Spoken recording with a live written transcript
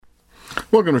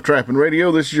Welcome to Trapping Radio.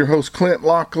 This is your host, Clint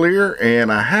Locklear,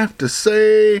 and I have to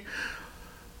say,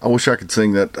 I wish I could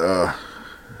sing that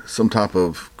some type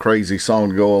of crazy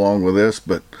song to go along with this,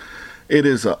 but it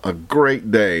is a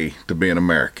great day to be an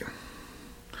American.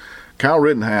 Kyle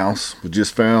Rittenhouse was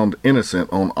just found innocent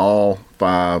on all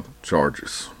 5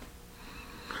 charges.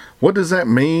 What does that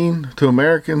mean to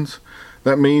Americans?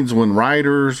 That means when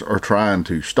riders are trying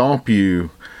to stomp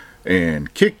you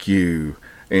and kick you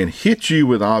and hit you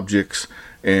with objects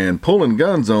and pulling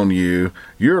guns on you,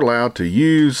 you're allowed to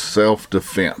use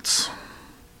self-defense.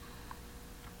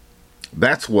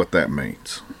 That's what that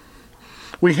means.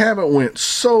 We haven't went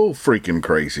so freaking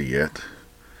crazy yet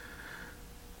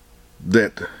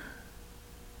that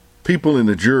people in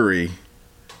the jury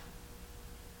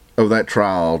of that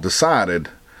trial decided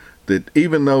that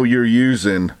even though you're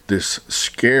using this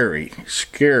scary,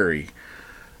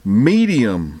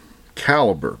 medium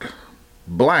calibered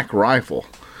black rifle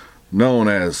known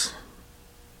as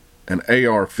an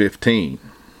AR-15,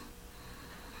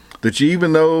 that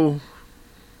even though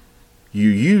you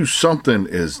use something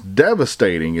as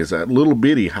devastating as that little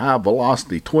bitty high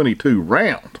velocity .22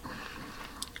 round,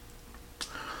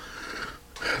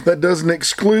 that doesn't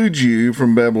exclude you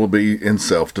from being able to be in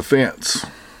self-defense.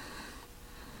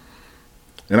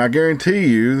 And I guarantee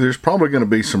you there's probably going to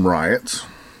be some riots.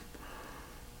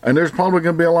 And there's probably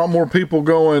going to be a lot more people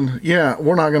going, yeah,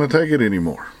 we're not going to take it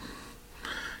anymore.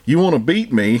 You want to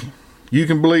beat me, you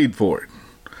can bleed for it.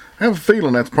 I have a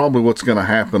feeling that's probably what's going to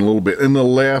happen a little bit. And the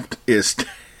left is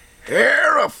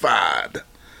terrified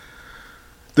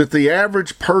that the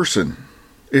average person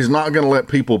is not going to let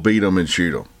people beat them and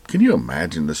shoot them. Can you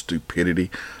imagine the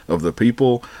stupidity of the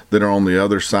people that are on the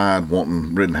other side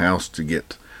wanting Rittenhouse to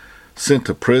get sent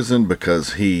to prison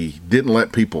because he didn't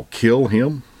let people kill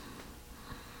him?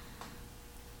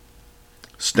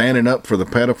 Standing up for the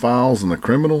pedophiles and the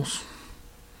criminals?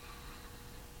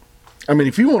 I mean,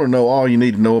 if you want to know all you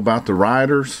need to know about the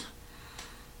rioters,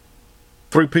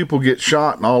 3 people get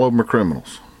shot and all of them are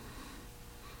criminals.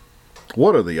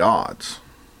 What are the odds?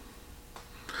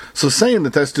 So saying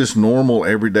that that's just normal,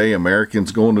 everyday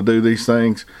Americans going to do these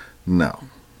things? No.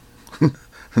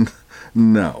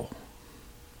 No.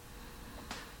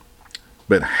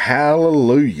 But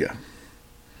hallelujah.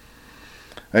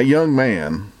 A young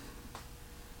man,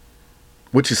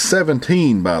 which is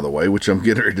 17, by the way, which I'm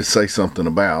getting ready to say something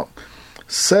about,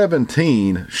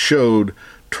 17 showed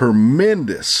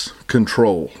tremendous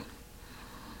control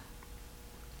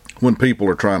when people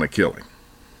are trying to kill him.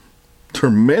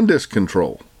 Tremendous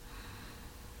control.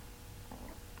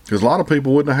 Because a lot of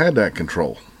people wouldn't have had that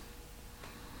control.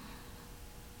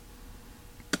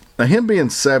 Now, him being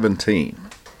 17,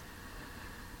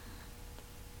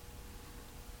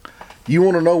 you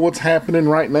want to know what's happening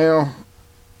right now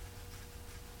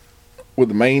with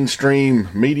the mainstream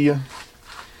media?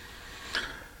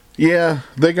 Yeah,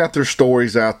 they got their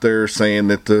stories out there saying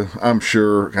that I'm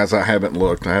sure, as I haven't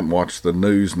looked, I hadn't watched the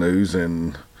news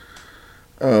in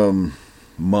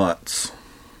months.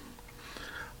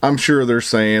 I'm sure they're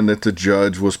saying that the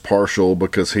judge was partial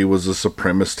because he was a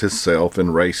supremacist himself and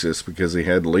racist because he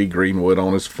had Lee Greenwood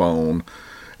on his phone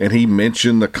and he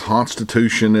mentioned the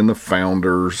Constitution and the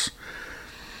founders,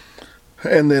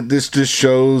 and that this just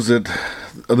shows that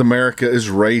America is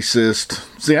racist.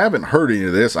 See, I haven't heard any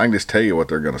of this. I can just tell you what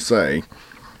they're going to say.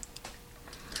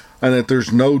 And that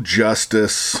there's no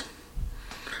justice.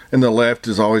 And the left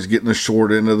is always getting the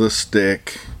short end of the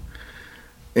stick.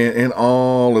 And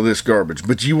all of this garbage.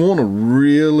 But you want to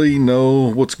really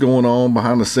know what's going on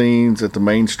behind the scenes at the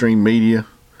mainstream media?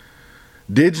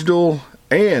 Digital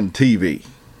and TV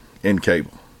and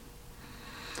cable.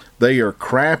 They are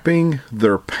crapping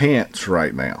their pants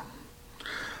right now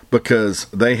because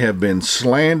they have been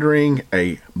slandering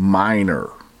a minor,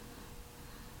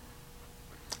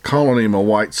 calling him a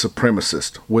white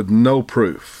supremacist with no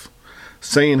proof,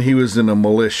 saying he was in a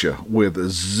militia with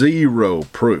 0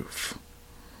 proof,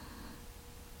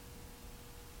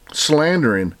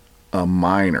 slandering a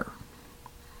minor.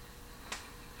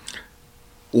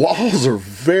 Laws are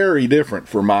very different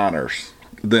for minors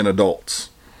than adults.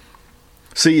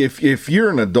 See, if you're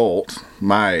an adult,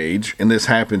 my age, and this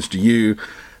happens to you,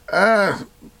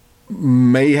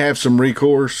 may have some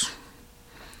recourse.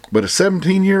 But a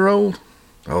 17-year-old?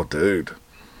 Oh, dude.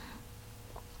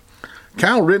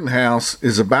 Kyle Rittenhouse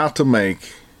is about to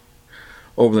make,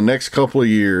 over the next couple of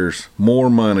years, more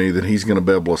money than he's going to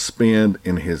be able to spend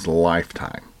in his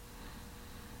lifetime.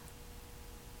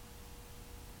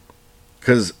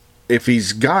 Because if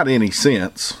he's got any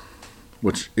sense,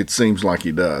 which it seems like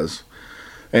he does,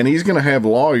 and he's going to have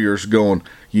lawyers going,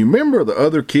 you remember the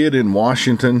other kid in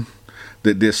Washington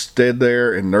that just stood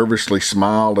there and nervously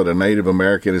smiled at a Native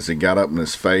American as he got up in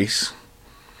his face.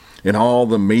 And all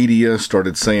the media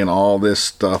started saying all this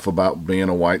stuff about being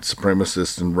a white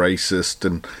supremacist and racist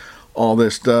and all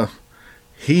this stuff.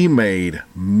 He made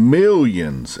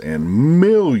millions and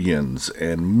millions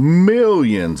and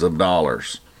millions of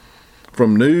dollars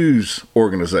from news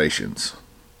organizations.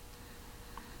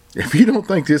 If you don't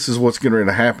think this is what's going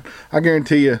to happen, I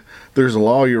guarantee you there's a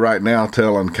lawyer right now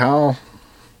telling Kyle,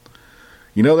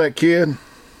 you know that kid?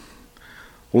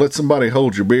 Well, let somebody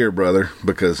hold your beer, brother,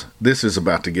 because this is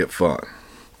about to get fun.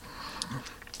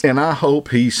 And I hope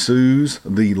he sues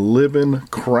the living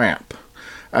crap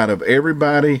out of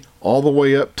everybody all the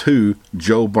way up to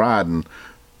Joe Biden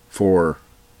for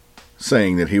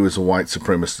saying that he was a white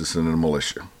supremacist in a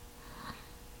militia.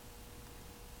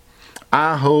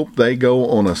 I hope they go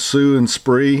on a suing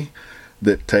spree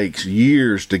that takes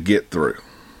years to get through.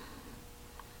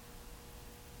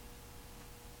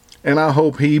 And I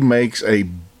hope he makes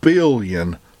 $1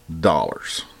 billion.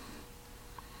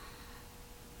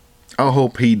 I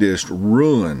hope he just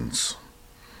ruins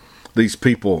these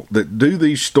people that do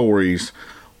these stories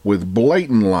with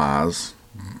blatant lies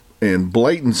and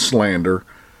blatant slander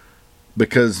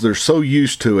because they're so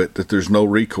used to it that there's no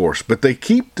recourse. But they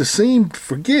keep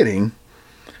forgetting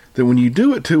that when you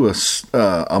do it to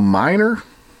a minor,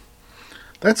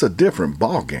 that's a different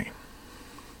ball game.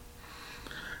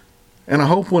 And I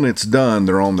hope when it's done,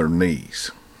 they're on their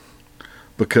knees.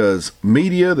 Because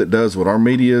media that does what our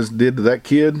media did to that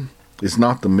kid is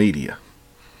not the media.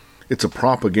 It's a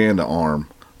propaganda arm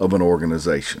of an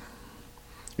organization.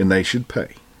 And they should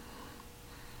pay.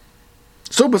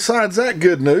 So besides that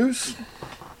good news,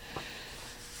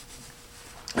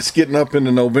 it's getting up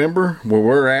into November where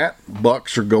we're at.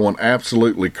 Bucks are going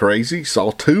absolutely crazy.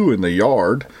 Saw 2 in the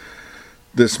yard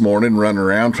this morning running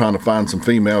around trying to find some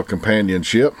female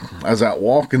companionship. I was out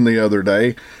walking the other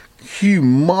day.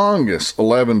 Humongous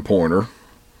 11-pointer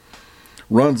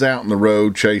runs out in the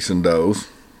road chasing does.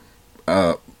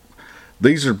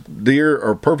 These deer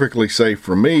are perfectly safe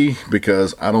for me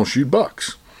because I don't shoot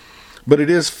bucks. But it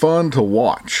is fun to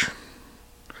watch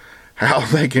how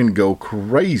they can go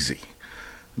crazy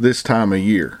this time of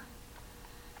year.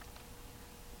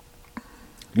 A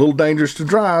little dangerous to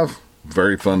drive,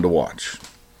 very fun to watch.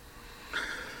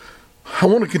 I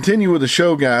want to continue with the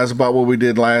show, guys, about what we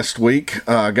did last week.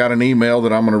 I got an email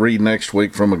that I'm going to read next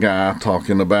week from a guy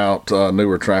talking about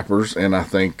newer trappers, and I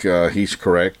think he's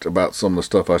correct about some of the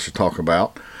stuff I should talk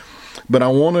about. But I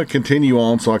want to continue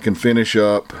on so I can finish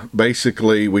up.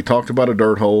 Basically, we talked about a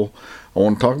dirt hole. I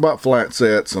want to talk about flat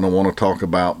sets, and I want to talk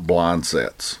about blind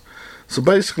sets. So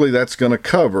basically, that's going to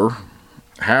cover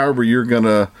however you're going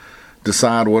to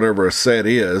decide whatever a set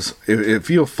is. If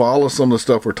you'll follow some of the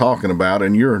stuff we're talking about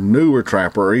and you're a newer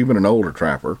trapper or even an older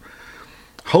trapper,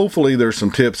 hopefully there's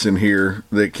some tips in here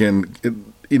that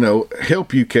can,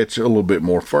 help you catch a little bit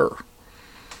more fur,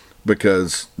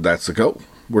 because that's the goal.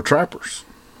 We're trappers.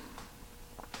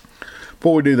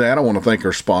 Before we do that, I want to thank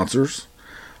our sponsors.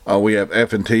 We have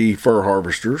F&T Fur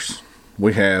Harvesters.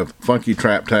 We have Funky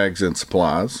Trap Tags and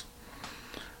Supplies,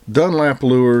 Dunlap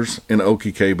Lures, and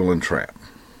Okie Cable and Trap.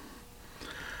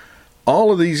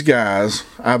 All of these guys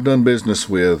I've done business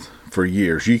with for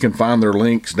years. You can find their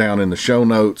links down in the show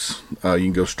notes. You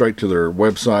can go straight to their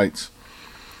websites.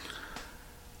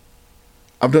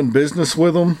 I've done business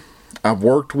with them. I've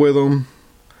worked with them.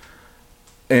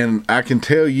 And I can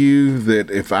tell you that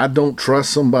if I don't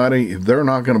trust somebody, they're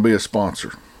not going to be a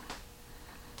sponsor.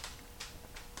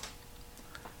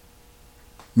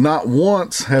 Not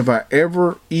once have I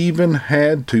ever even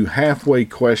had to halfway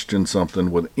question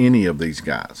something with any of these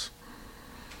guys.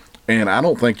 And I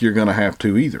don't think you're going to have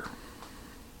to either.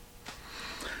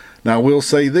 Now, I will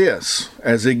say this.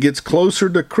 As it gets closer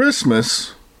to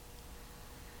Christmas,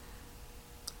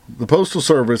 the Postal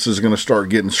Service is going to start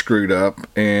getting screwed up,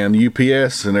 and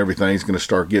UPS and everything is going to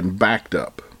start getting backed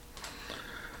up.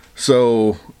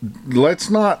 So let's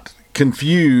not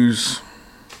confuse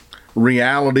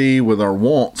reality with our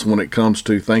wants when it comes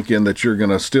to thinking that you're going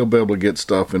to still be able to get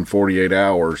stuff in 48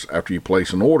 hours after you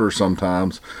place an order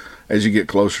sometimes as you get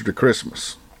closer to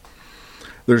Christmas.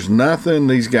 There's nothing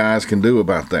these guys can do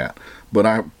about that.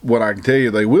 But what I can tell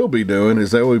you they will be doing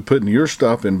is they will be putting your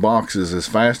stuff in boxes as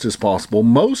fast as possible.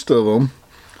 Most of them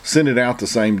send it out the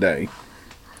same day.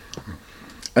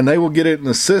 And they will get it in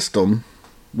the system,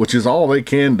 which is all they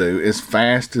can do, as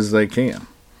fast as they can.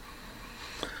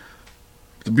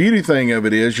 The beauty thing of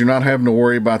it is you're not having to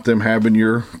worry about them having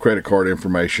your credit card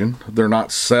information. They're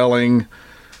not selling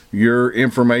your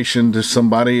information to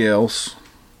somebody else.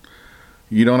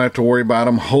 You don't have to worry about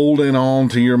them holding on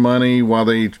to your money while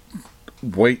they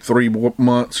wait 3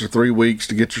 months or 3 weeks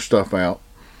to get your stuff out.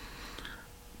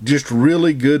 Just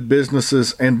really good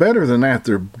businesses, and better than that,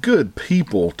 they're good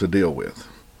people to deal with.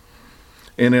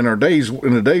 And in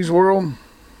today's world,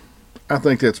 I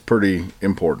think that's pretty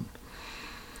important.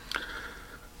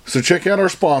 So check out our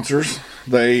sponsors.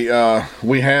 We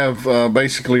have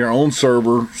basically our own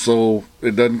server, so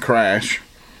it doesn't crash,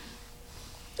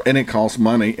 and it costs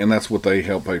money, and that's what they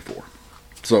help pay for.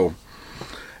 So,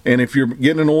 and if you're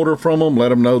getting an order from them, let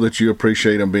them know that you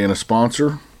appreciate them being a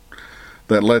sponsor.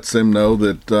 That lets them know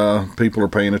that people are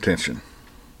paying attention.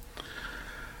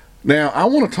 Now, I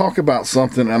want to talk about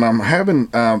something, and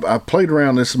I played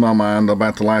around this in my mind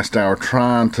about the last hour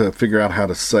trying to figure out how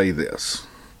to say this,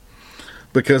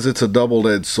 because it's a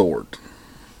double-edged sword.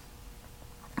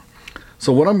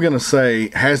 So what I'm going to say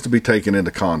has to be taken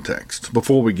into context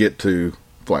before we get to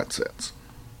flat sets.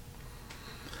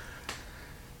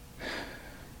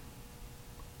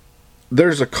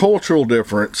 There's a cultural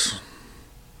difference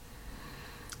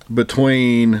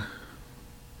between,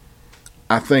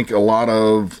 I think, a lot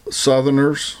of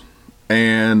Southerners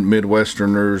and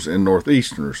Midwesterners and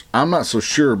Northeasterners. I'm not so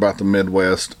sure about the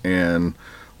Midwest and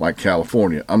like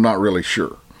California. I'm not really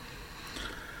sure.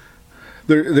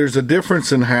 There's a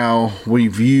difference in how we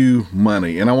view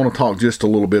money, and I want to talk just a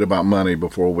little bit about money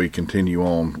before we continue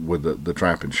on with the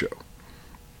trapping show.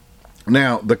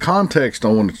 Now, the context I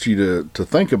want you to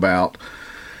think about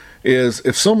is,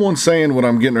 if someone's saying what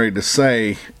I'm getting ready to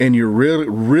say and you're really,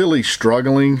 really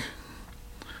struggling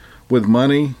with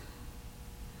money,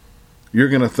 you're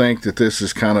going to think that this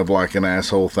is kind of like an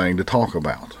asshole thing to talk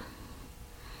about.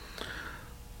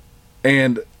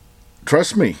 And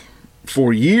trust me,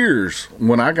 for years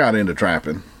when I got into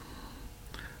trapping,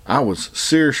 I was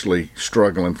seriously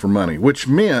struggling for money, which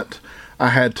meant I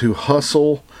had to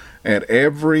hustle at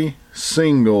every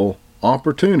single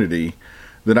opportunity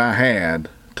that I had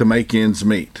to make ends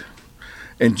meet,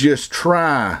 and just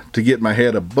try to get my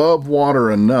head above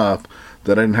water enough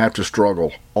that I didn't have to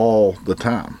struggle all the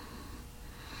time.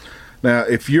 Now,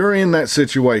 if you're in that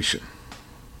situation,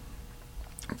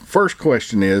 first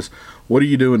question is, what are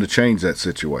you doing to change that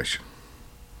situation?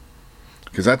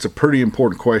 Because that's a pretty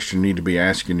important question you need to be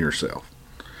asking yourself.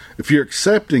 If you're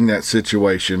accepting that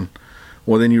situation,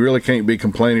 well, then you really can't be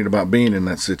complaining about being in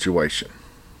that situation.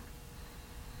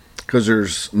 Because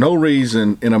there's no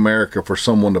reason in America for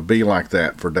someone to be like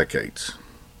that for decades.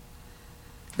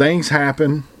 Things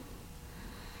happen,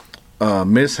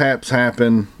 mishaps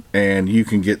happen, and you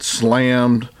can get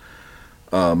slammed,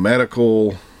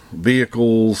 medical,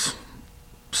 vehicles,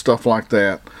 stuff like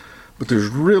that. But there's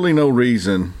really no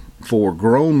reason for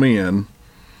grown men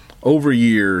over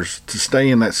years to stay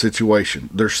in that situation.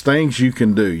 There's things you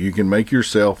can do. You can make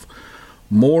yourself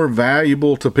more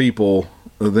valuable to people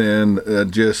than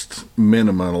just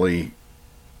minimally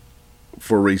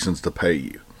for reasons to pay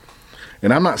you.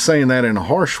 And I'm not saying that in a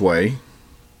harsh way.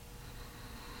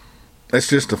 That's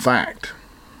just a fact.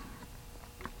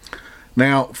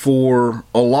 Now, for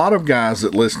a lot of guys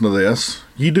that listen to this,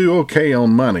 you do okay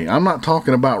on money. I'm not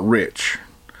talking about rich.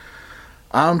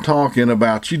 I'm talking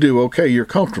about you do okay, you're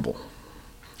comfortable.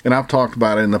 And I've talked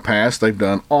about it in the past. They've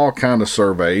done all kind of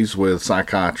surveys with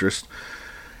psychiatrists.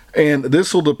 And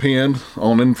this will depend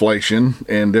on inflation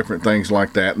and different things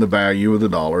like that, and the value of the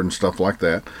dollar and stuff like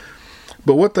that.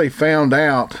 But what they found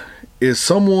out is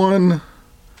someone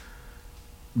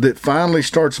that finally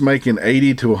starts making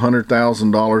 $80,000 to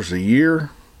 $100,000 a year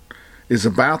is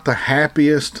about the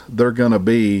happiest they're going to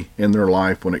be in their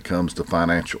life when it comes to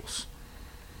financials.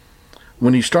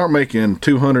 When you start making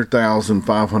 $200,000,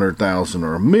 $500,000,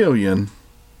 or $1 million,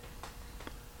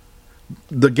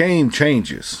 the game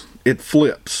changes. It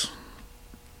flips.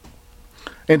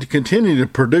 And to continue to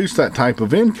produce that type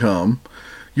of income,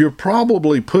 you're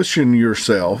probably pushing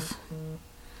yourself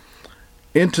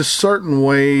into certain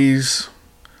ways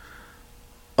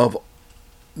of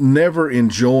never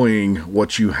enjoying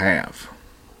what you have.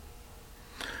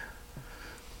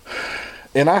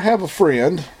 And I have a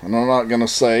friend, and I'm not going to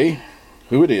say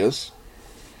who it is,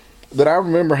 that I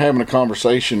remember having a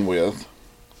conversation with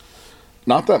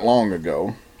not that long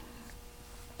ago.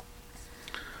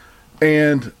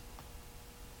 And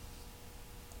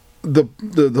the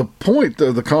point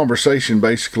of the conversation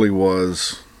basically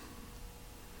was,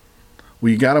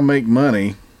 well, you got to make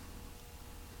money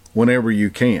whenever you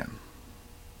can.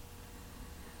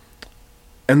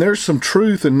 And there's some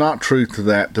truth and not truth to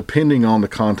that, depending on the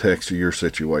context of your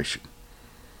situation.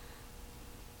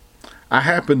 I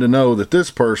happen to know that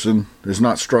this person is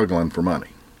not struggling for money.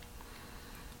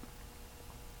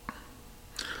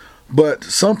 But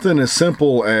something as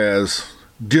simple as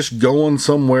just going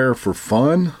somewhere for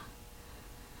fun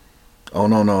Oh,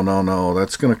 no, no, no, no.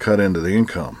 That's going to cut into the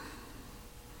income.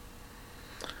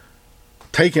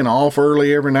 Taking off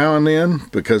early every now and then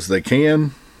because they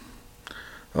can.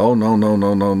 Oh, no, no,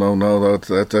 no, no, no, no.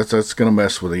 That's going to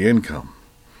mess with the income.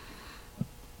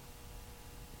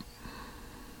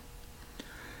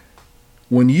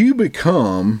 When you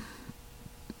become,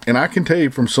 and I can tell you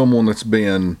from someone that's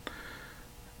been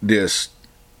this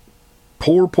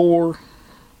poor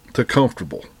to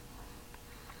comfortable,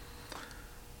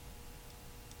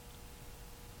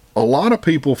 a lot of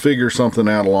people figure something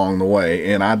out along the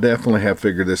way, and I definitely have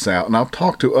figured this out. And I've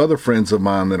talked to other friends of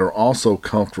mine that are also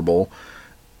comfortable,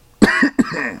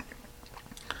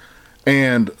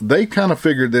 and they kind of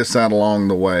figured this out along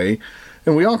the way,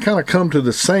 and we all kind of come to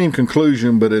the same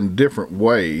conclusion, but in different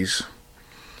ways.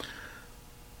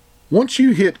 Once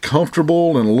you hit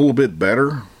comfortable and a little bit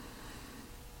better,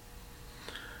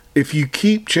 if you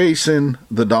keep chasing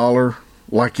the dollar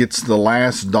like it's the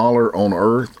last dollar on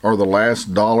earth or the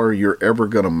last dollar you're ever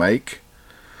going to make,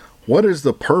 what is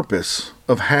the purpose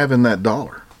of having that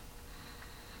dollar?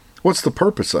 What's the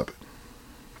purpose of it?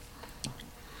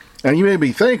 And you may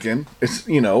be thinking, it's,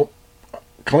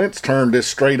 Clint's turned this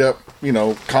straight up,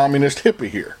 communist hippie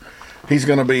here. He's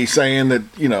going to be saying that,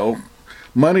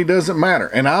 money doesn't matter.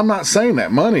 And I'm not saying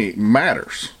that. Money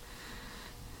matters.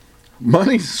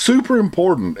 Money's super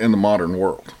important in the modern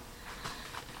world.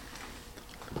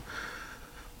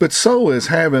 But so is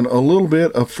having a little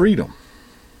bit of freedom.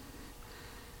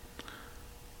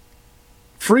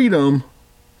 Freedom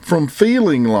from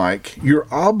feeling like you're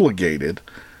obligated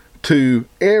to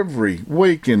every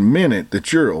waking minute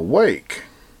that you're awake,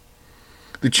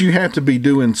 that you have to be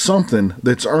doing something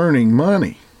that's earning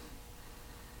money.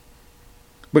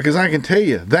 Because I can tell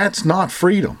you, that's not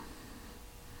freedom.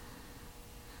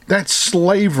 That's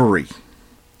slavery.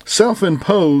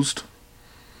 Self-imposed,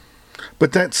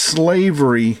 but that's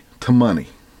slavery to money.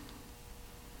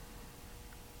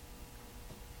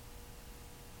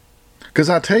 Because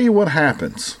I tell you what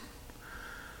happens.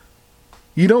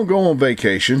 You don't go on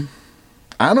vacation.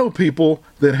 I know people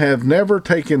that have never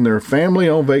taken their family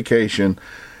on vacation,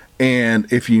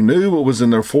 and if you knew what was in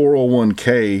their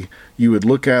 401k, you would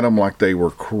look at them like they were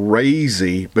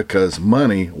crazy because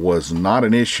money was not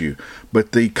an issue.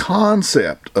 But the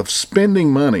concept of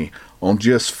spending money on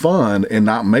just fun and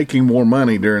not making more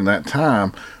money during that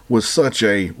time was such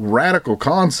a radical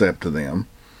concept to them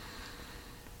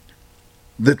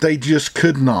that they just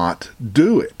could not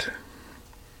do it.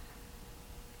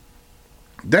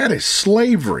 That is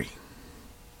slavery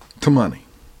to money.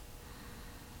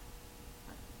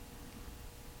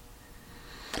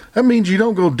 That means you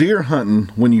don't go deer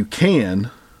hunting when you can.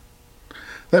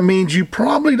 That means you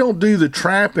probably don't do the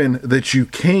trapping that you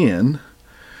can.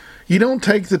 You don't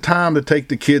take the time to take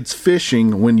the kids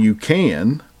fishing when you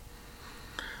can,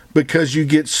 because you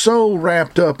get so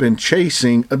wrapped up in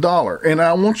chasing a dollar. And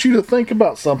I want you to think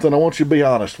about something. I want you to be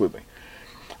honest with me.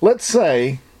 Let's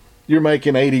say you're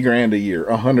making 80 grand a year,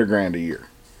 100 grand a year.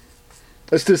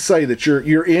 Let's just say that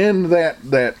you're in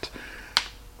that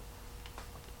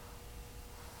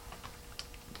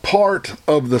part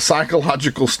of the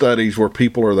psychological studies where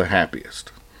people are the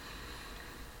happiest.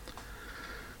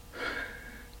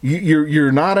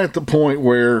 You're not at the point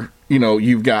where,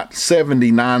 you've got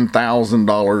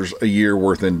 $79,000 a year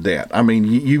worth in debt. I mean,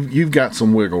 you've got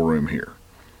some wiggle room here.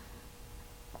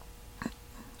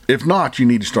 If not, you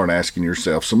need to start asking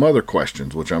yourself some other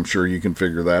questions, which I'm sure you can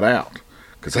figure that out,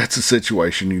 because that's a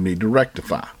situation you need to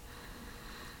rectify.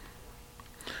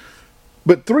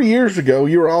 But 3 years ago,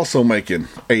 you were also making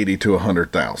 80 to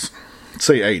 100,000.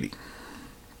 Say 80.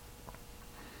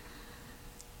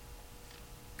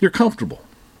 You're comfortable.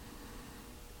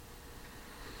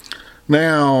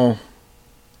 Now,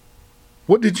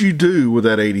 what did you do with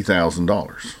that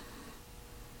 $80,000?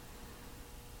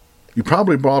 You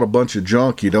probably bought a bunch of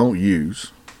junk you don't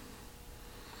use.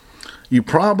 You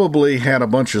probably had a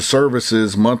bunch of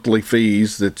services, monthly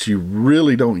fees that you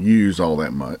really don't use all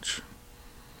that much.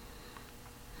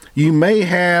 You may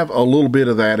have a little bit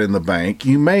of that in the bank.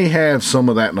 You may have some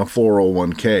of that in a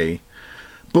 401k.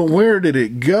 But where did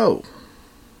it go?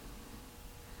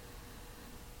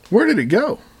 Where did it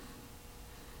go?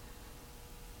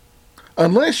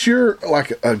 Unless you're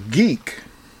like a geek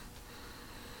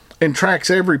and tracks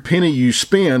every penny you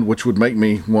spend, which would make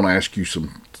me want to ask you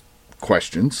some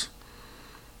questions,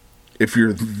 if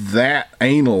you're that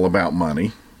anal about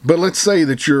money. But let's say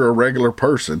that you're a regular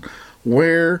person.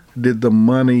 Where did the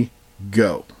money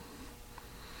go?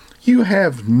 You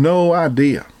have no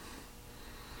idea.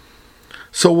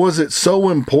 So was it so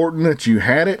important that you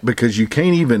had it because you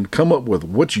can't even come up with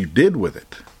what you did with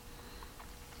it?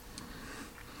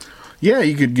 Yeah,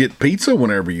 you could get pizza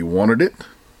whenever you wanted it.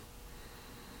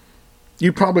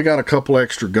 You probably got a couple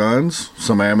extra guns,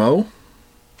 some ammo.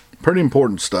 Pretty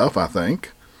important stuff, I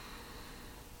think.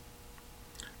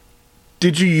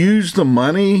 Did you use the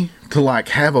money to like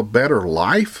have a better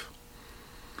life?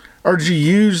 Or did you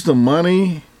use the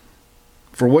money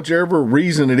for whichever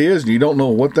reason it is and you don't know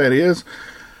what that is?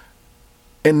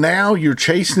 And now you're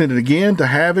chasing it again to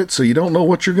have it so you don't know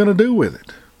what you're going to do with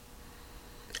it.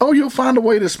 Oh, you'll find a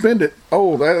way to spend it.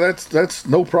 Oh, that's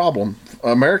no problem.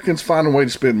 Americans find a way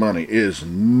to spend money is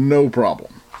no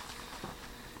problem.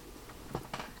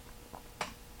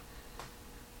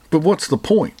 But what's the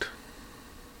point?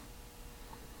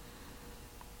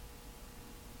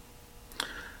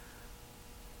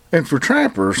 And for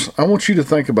trappers, I want you to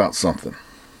think about something.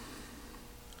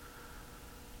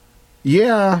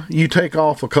 Yeah, you take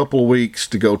off a couple of weeks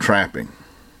to go trapping.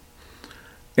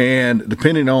 And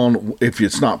depending on if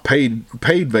it's not paid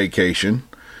vacation,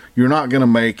 you're not going to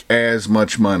make as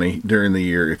much money during the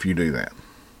year if you do that.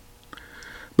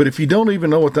 But if you don't even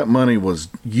know what that money was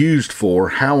used for,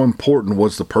 how important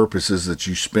was the purposes that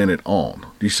you spent it on?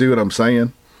 Do you see what I'm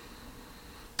saying?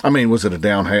 I mean, was it a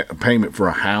down payment for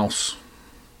a house?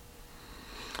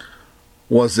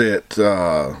 Was it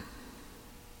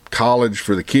college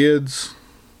for the kids?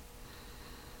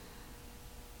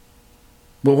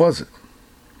 What was it?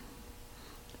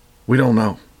 We don't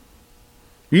know.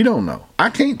 You don't know. I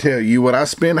can't tell you what I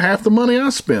spend half the money I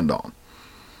spend on.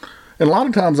 And a lot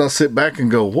of times I sit back and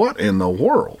go, what in the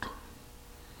world?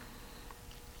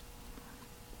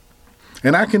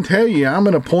 And I can tell you, I'm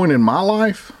at a point in my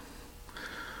life,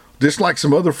 just like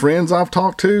some other friends I've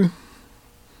talked to,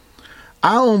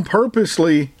 I on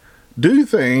purposely do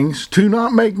things to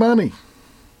not make money.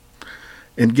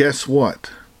 And guess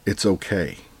what? It's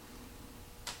okay.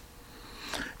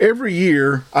 Every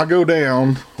year I go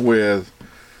down with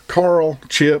Carl,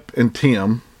 Chip, and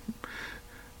Tim.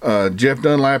 Jeff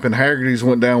Dunlap and Haggerty's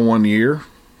went down one year.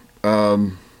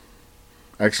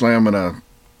 Actually, I'm going to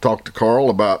talk to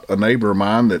Carl about a neighbor of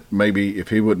mine that maybe if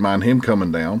he wouldn't mind him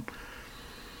coming down.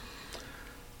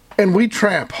 And we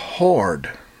trap hard.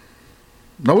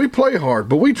 No, we play hard,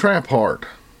 but we trap hard.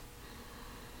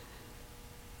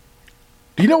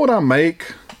 Do you know what I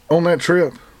make on that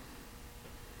trip?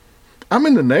 I'm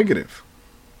in the negative.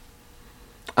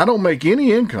 I don't make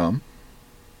any income.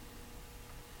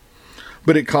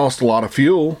 But it costs a lot of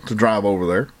fuel to drive over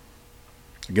there.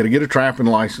 I got to get a trapping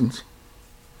license.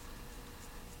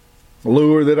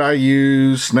 Lure that I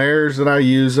use, snares that I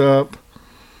use up.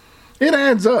 It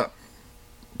adds up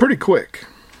pretty quick.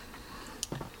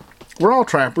 We're all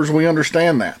trappers. We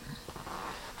understand that.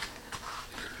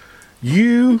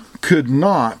 You could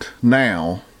not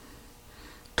now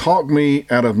talk me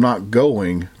out of not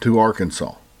going to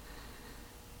Arkansas.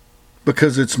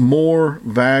 Because it's more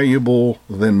valuable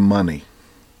than money.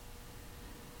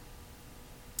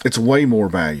 It's way more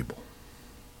valuable.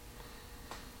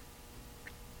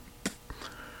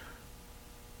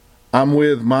 I'm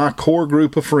with my core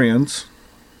group of friends.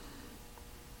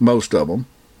 Most of them.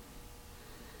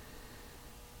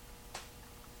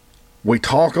 We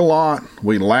talk a lot.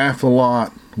 We laugh a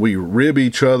lot. We rib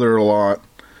each other a lot.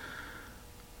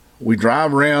 We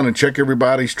drive around and check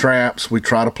everybody's traps. We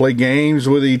try to play games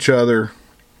with each other.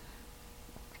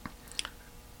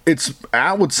 It's,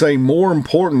 I would say, more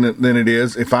important than it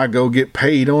is if I go get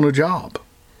paid on a job.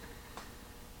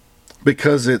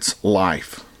 Because it's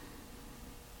life.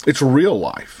 It's real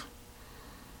life.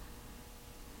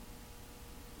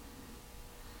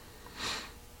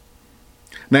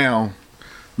 Now,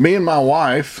 me and my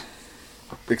wife,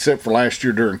 except for last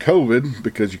year during COVID,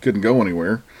 because you couldn't go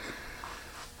anywhere,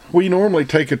 we normally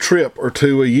take a trip or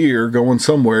two a year going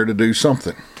somewhere to do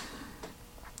something.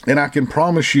 And I can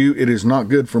promise you it is not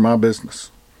good for my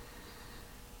business.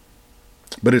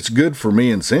 But it's good for me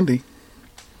and Cindy.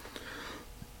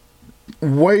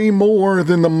 Way more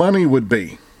than the money would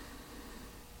be.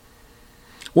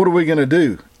 What are we going to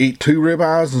do? Eat 2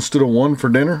 ribeyes instead of 1 for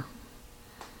dinner?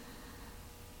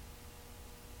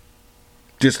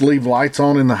 Just leave lights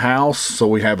on in the house so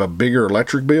we have a bigger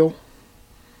electric bill?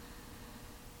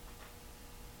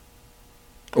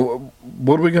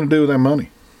 What are we going to do with that money?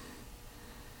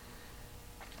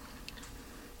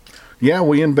 Yeah,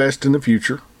 we invest in the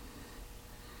future.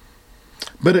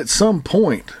 But at some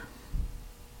point,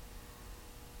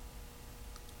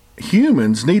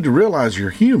 humans need to realize you're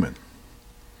human.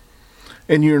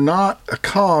 And you're not a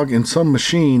cog in some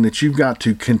machine that you've got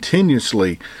to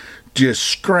continuously just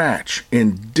scratch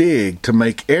and dig to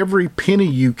make every penny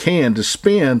you can to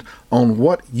spend on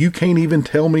what you can't even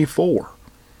tell me for.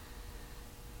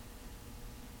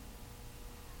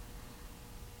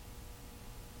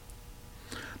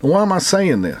 And why am I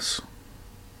saying this?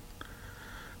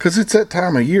 Because it's that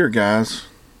time of year, guys.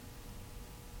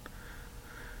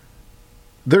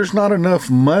 There's not enough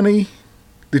money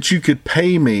that you could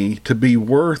pay me to be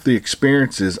worth the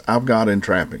experiences I've got in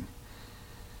trapping.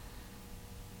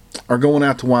 Or going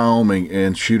out to Wyoming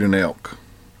and shooting elk.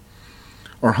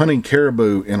 Or hunting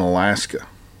caribou in Alaska.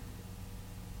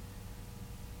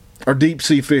 Or deep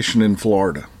sea fishing in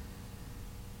Florida.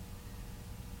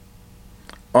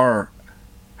 Or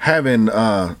having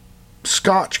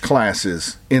Scotch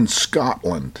classes in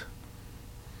Scotland.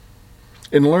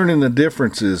 And learning the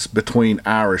differences between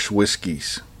Irish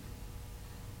whiskeys.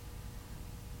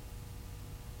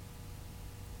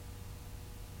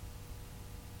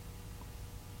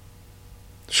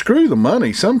 Screw the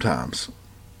money sometimes.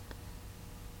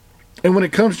 And when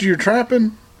it comes to your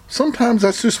trapping, sometimes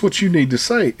that's just what you need to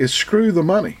say, is screw the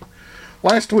money.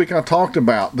 Last week I talked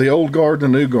about the old guard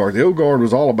and the new guard. The old guard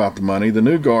was all about the money. The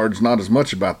new guard's not as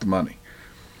much about the money.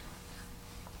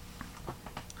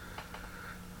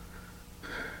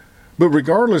 But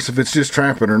regardless if it's just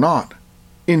trapping or not,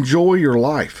 enjoy your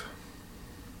life.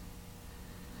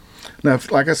 Now,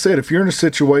 like I said, if you're in a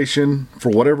situation, for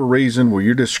whatever reason, where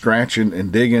you're just scratching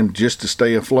and digging just to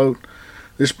stay afloat,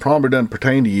 this probably doesn't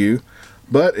pertain to you.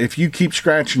 But if you keep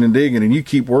scratching and digging and you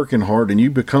keep working hard and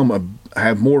you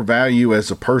have more value as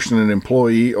a person, an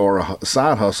employee, or a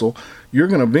side hustle, you're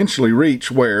going to eventually reach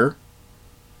where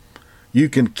you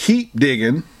can keep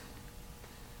digging.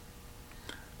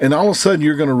 And all of a sudden,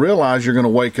 you're going to realize you're going to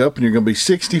wake up and you're going to be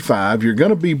 65. You're going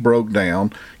to be broke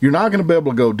down. You're not going to be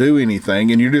able to go do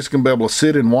anything. And you're just going to be able to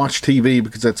sit and watch TV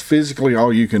because that's physically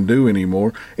all you can do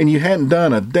anymore. And you hadn't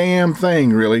done a damn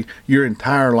thing, really, your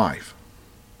entire life.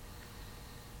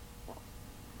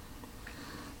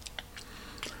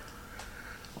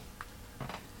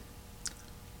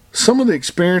 Some of the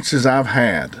experiences I've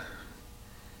had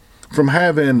from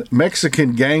having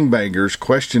Mexican gangbangers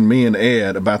question me and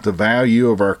Ed about the value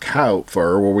of our coyote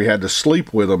fur, where we had to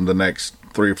sleep with them the next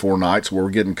 3 or 4 nights where we're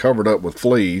getting covered up with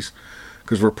fleas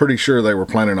because we're pretty sure they were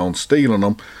planning on stealing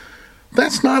them.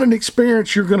 That's not an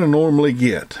experience you're going to normally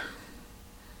get.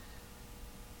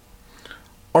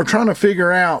 Or trying to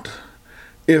figure out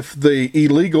if the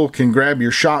illegal can grab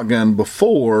your shotgun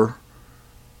before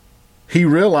he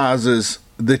realizes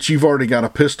that you've already got a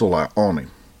pistol on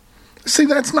him. See,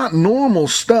 that's not normal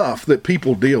stuff that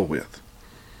people deal with.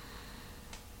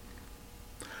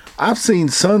 I've seen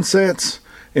sunsets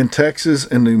in Texas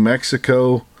and New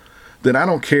Mexico that I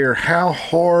don't care how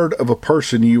hard of a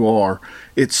person you are,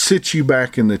 it sits you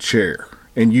back in the chair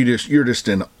and you're just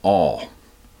in awe.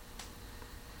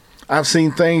 I've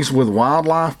seen things with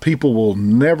wildlife people will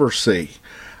never see.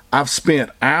 I've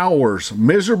spent hours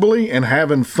miserably and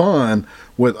having fun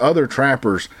with other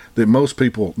trappers that most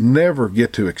people never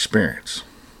get to experience.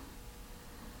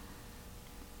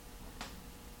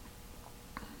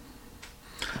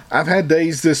 I've had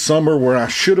days this summer where I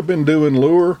should have been doing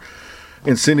lure,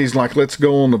 and Cindy's like, let's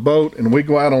go on the boat, and we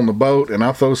go out on the boat, and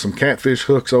I throw some catfish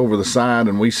hooks over the side,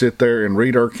 and we sit there and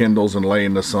read our Kindles and lay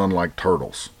in the sun like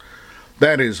turtles.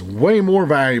 That is way more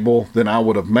valuable than I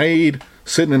would have made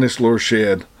sitting in this lure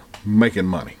shed making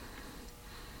money.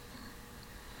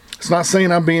 It's not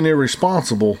saying I'm being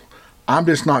irresponsible. I'm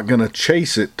just not going to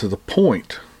chase it to the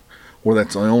point where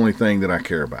that's the only thing that I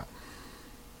care about.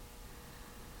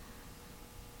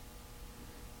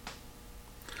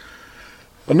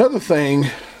 Another thing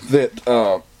that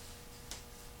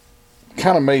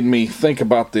kind of made me think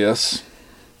about this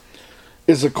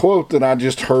is a quote that I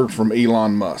just heard from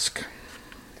Elon Musk.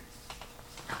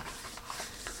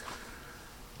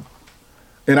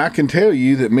 And I can tell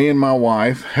you that me and my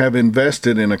wife have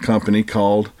invested in a company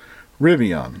called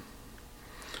Rivian.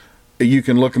 You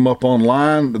can look them up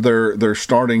online. They're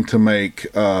starting to make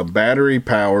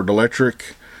battery-powered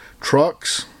electric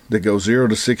trucks that go 0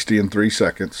 to 60 in 3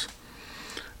 seconds.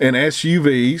 And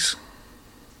SUVs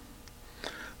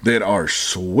that are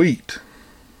sweet.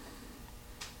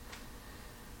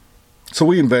 So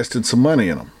we invested some money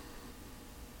in them.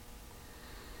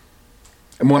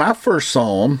 And when I first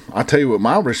saw them, I tell you what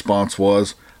my response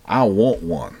was, I want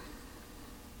one.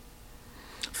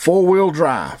 4-wheel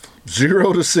drive,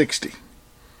 0 to 60.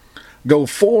 Go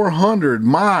 400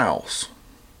 miles.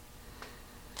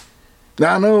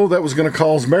 Now I know that was going to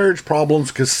cause marriage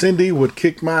problems because Cindy would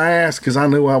kick my ass because I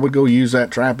knew I would go use that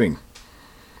trapping.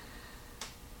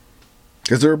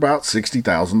 Because they're about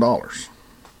 $60,000.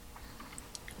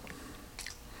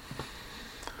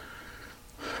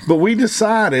 But we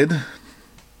decided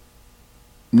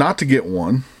not to get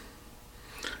one,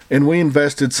 and we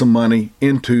invested some money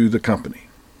into the company.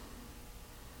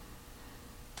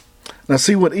 Now,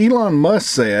 see what Elon Musk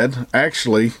said,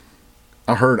 actually,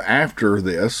 I heard after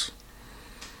this,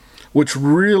 which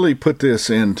really put this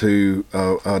into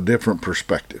a different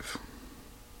perspective.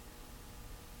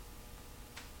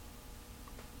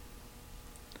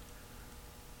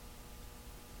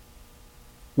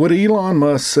 What Elon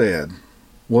Musk said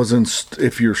was,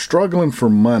 if you're struggling for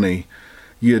money,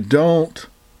 you don't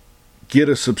get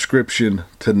a subscription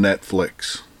to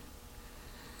Netflix.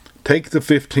 Take the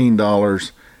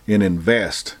 $15 and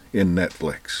invest in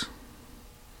Netflix.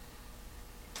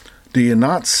 Do you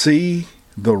not see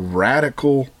the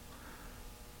radical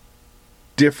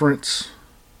difference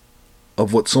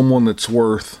of what someone that's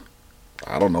worth,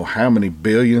 I don't know how many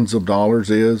billions of dollars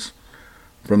is,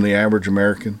 from the average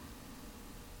American?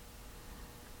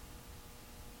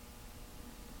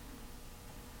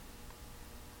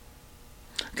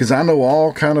 Because I know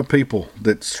all kind of people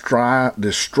that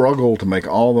struggle to make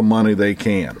all the money they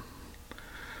can.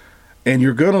 And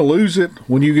you're going to lose it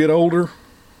when you get older.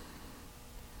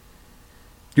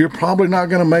 You're probably not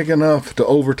going to make enough to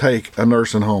overtake a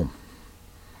nursing home.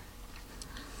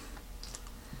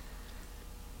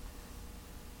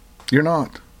 You're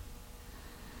not.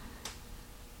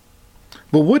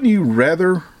 But wouldn't you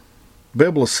rather be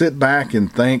able to sit back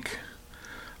and think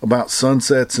about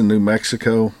sunsets in New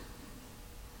Mexico?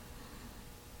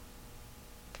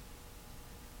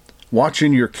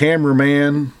 Watching your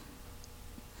cameraman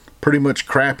pretty much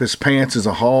crap his pants as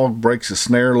a hog breaks a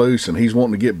snare loose and he's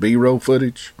wanting to get B-roll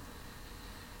footage?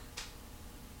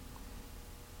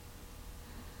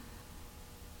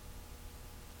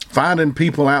 Finding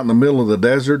people out in the middle of the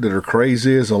desert that are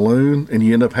crazy as a loon and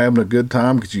you end up having a good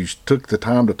time because you took the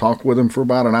time to talk with them for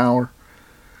about an hour?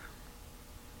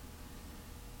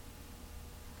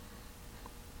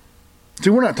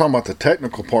 See, we're not talking about the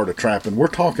technical part of trapping. We're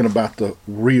talking about the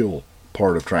real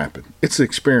part of trapping. It's the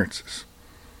experiences.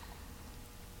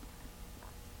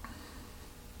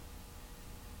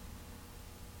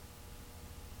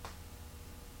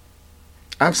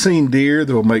 I've seen deer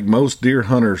that will make most deer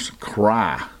hunters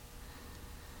cry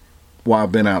while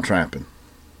I've been out trapping.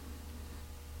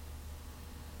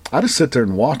 I just sit there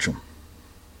and watch them.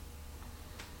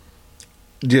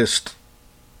 Just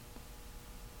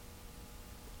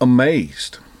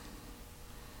amazed.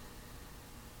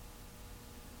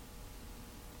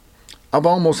 I've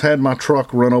almost had my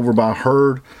truck run over by a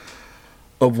herd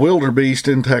of wildebeest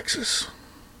in Texas.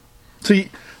 See,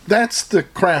 that's the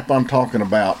crap I'm talking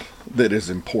about that is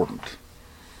important.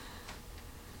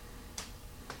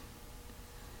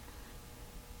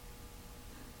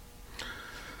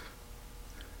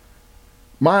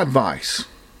 My advice,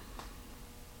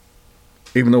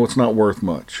 even though it's not worth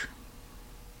much,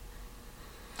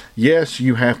 yes,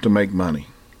 you have to make money.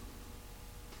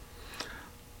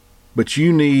 But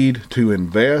you need to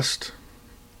invest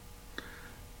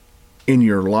in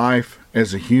your life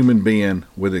as a human being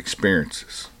with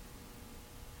experiences.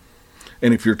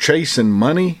 And if you're chasing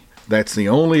money, that's the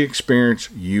only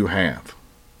experience you have.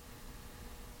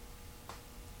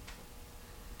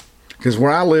 Because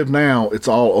where I live now, it's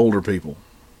all older people.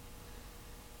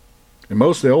 And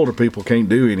most of the older people can't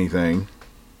do anything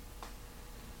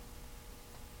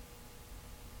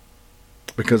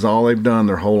because all they've done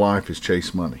their whole life is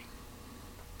chase money.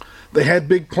 They had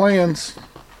big plans.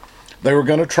 They were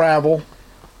going to travel.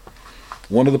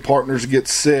 One of the partners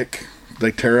gets sick.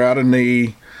 They tear out a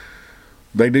knee.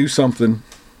 They do something.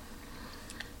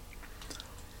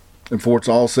 And before it's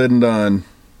all said and done,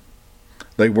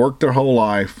 they worked their whole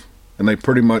life and they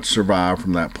pretty much survived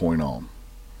from that point on.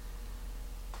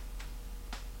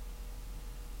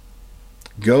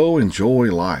 Go enjoy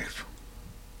life.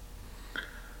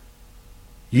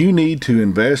 You need to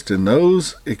invest in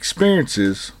those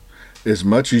experiences as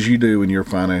much as you do in your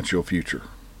financial future.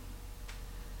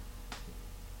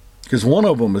 Because one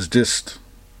of them is just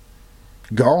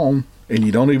gone and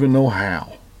you don't even know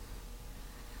how.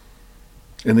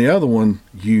 And the other one,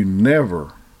 you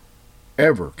never,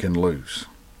 ever can lose.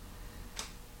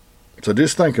 So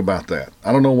just think about that.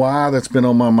 I don't know why that's been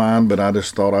on my mind, but I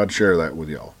just thought I'd share that with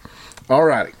y'all.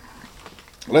 Alrighty,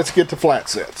 let's get to flat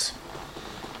sets.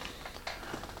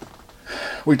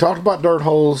 We talked about dirt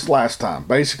holes last time.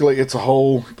 Basically, it's a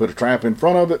hole. Put a trap in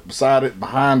front of it, beside it,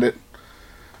 behind it.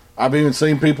 I've even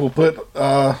seen people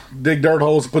dig dirt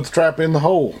holes and put the trap in the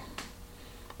hole.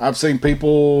 I've seen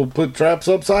people put traps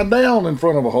upside down in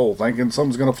front of a hole, thinking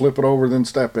someone's going to flip it over, then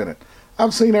step in it.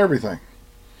 I've seen everything.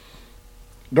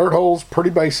 Dirt holes,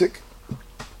 pretty basic.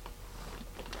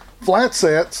 Flat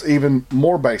sets, even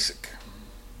more basic.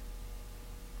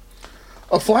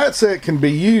 A flat set can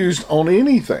be used on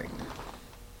anything.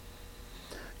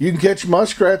 You can catch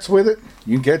muskrats with it.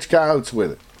 You can catch coyotes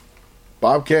with it.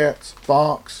 bobcats,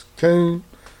 fox, coon,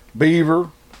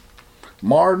 beaver,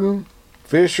 marten,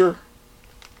 fisher.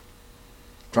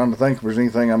 Trying to think if there's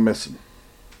anything I'm missing.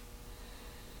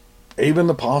 Even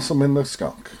the possum and the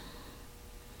skunk.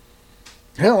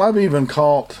 Hell, I've even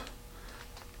caught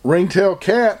ringtail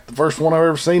cat, the first one I've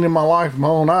ever seen in my life with my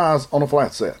own eyes, on a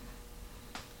flat set.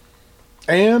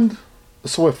 And the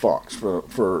swift fox,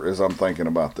 for as I'm thinking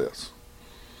about this.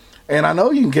 And I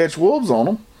know you can catch wolves on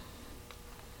them.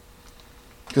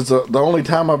 Because the only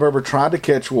time I've ever tried to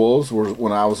catch wolves was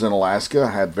when I was in Alaska.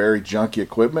 I had very junky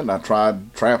equipment, and I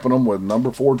tried trapping them with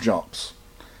number 4 jumps.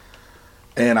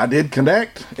 And I did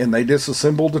connect, and they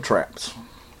disassembled the traps.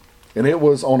 And it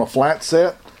was on a flat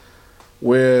set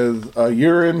with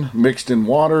urine mixed in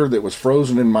water that was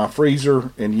frozen in my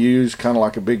freezer and used kind of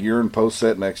like a big urine post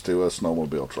set next to a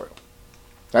snowmobile trail.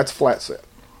 That's a flat set.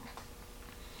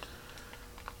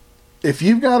 If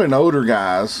you've got an odor,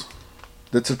 guys,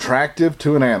 that's attractive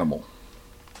to an animal,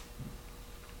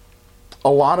 a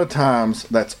lot of times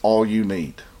that's all you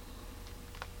need.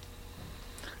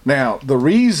 Now, the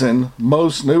reason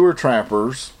most newer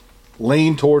trappers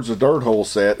lean towards a dirt hole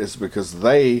set is because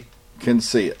they can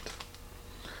see it.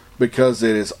 Because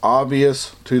it is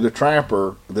obvious to the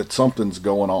trapper that something's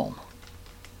going on.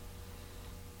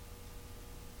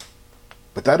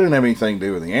 But that didn't have anything to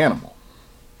do with the animal.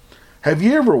 Have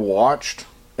you ever watched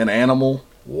an animal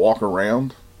walk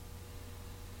around?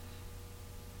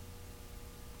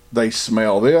 They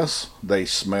smell this, they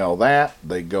smell that,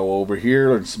 they go over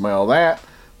here and smell that,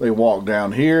 they walk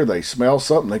down here, they smell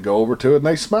something, they go over to it and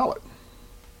they smell it.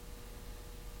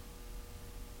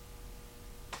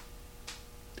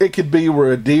 It could be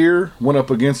where a deer went up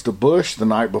against a bush the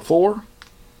night before.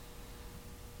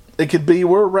 It could be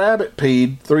where a rabbit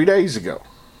peed 3 days ago.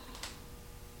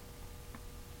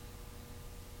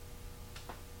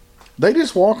 They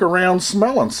just walk around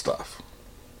smelling stuff.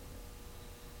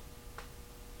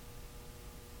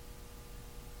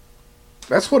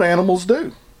 That's what animals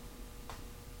do.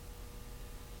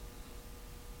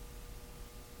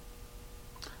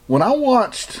 When I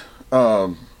watched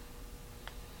the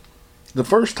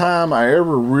first time I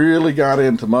ever really got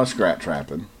into muskrat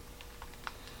trapping,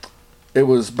 it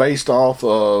was based off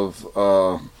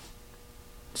of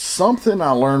something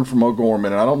I learned from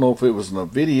O'Gorman. I don't know if it was in a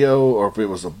video or if it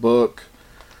was a book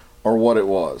or what it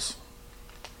was.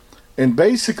 And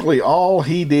basically all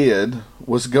he did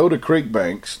was go to creek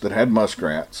banks that had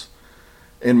muskrats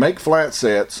and make flat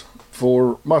sets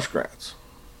for muskrats.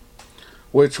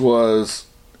 Which was,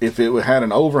 if it had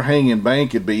an overhanging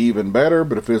bank, it'd be even better.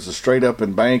 But if it was a straight up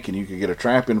in bank and you could get a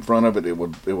trap in front of it, it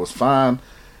was fine.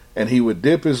 And he would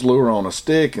dip his lure on a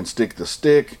stick and stick the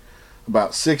stick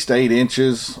about 6 to 8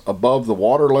 inches above the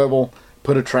water level,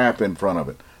 put a trap in front of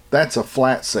it. That's a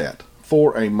flat set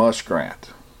for a muskrat.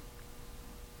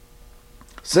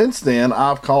 Since then,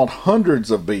 I've caught hundreds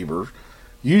of beaver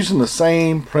using the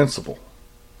same principle.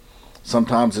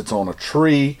 Sometimes it's on a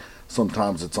tree,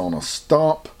 sometimes it's on a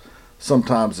stump,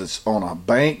 sometimes it's on a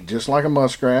bank, just like a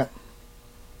muskrat.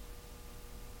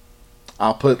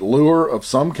 I'll put lure of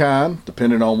some kind,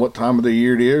 depending on what time of the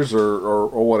year it is or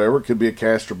whatever. It could be a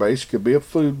castor base, it could be a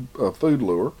food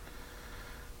lure.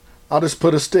 I'll just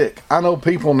put a stick. I know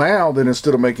people now that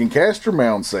instead of making castor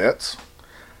mound sets,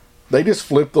 they just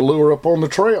flip the lure up on the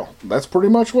trail. That's pretty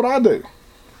much what I do.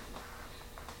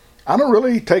 I don't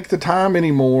really take the time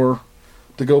anymore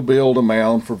to go build a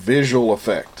mound for visual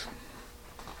effect.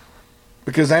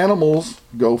 Because animals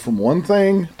go from one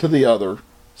thing to the other,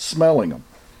 smelling them.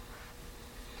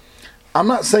 I'm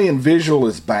not saying visual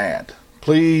is bad.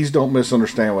 Please don't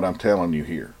misunderstand what I'm telling you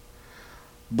here.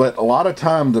 But a lot of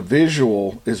time the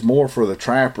visual is more for the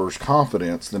trapper's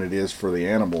confidence than it is for the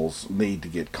animal's need to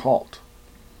get caught.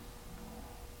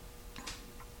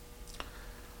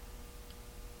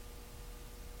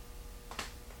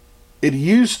 It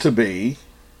used to be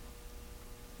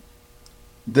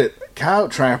that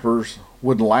coyote trappers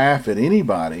would laugh at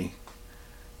anybody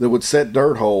that would set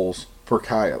dirt holes for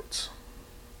coyotes.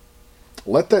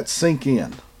 Let that sink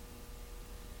in.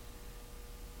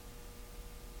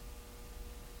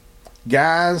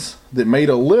 Guys that made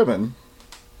a living,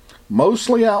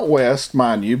 mostly out west,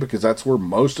 mind you, because that's where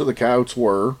most of the coyotes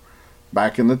were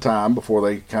back in the time before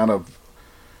they kind of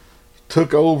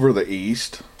took over the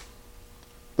east.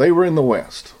 They were in the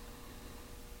west.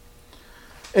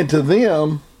 And to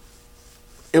them,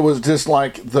 it was just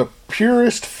like the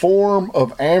purest form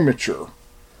of amateur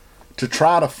to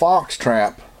try to fox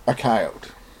trap a coyote.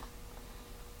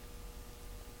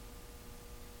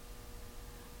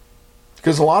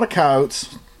 Because a lot of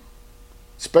coyotes,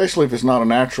 especially if it's not a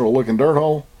natural looking dirt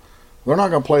hole, they're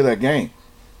not going to play that game.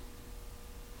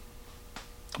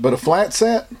 But a flat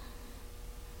set,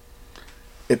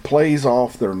 it plays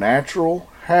off their natural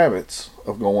habits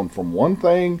of going from one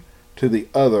thing to the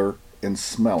other and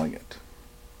smelling it.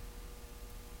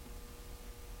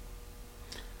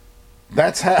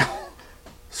 That's how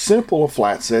simple a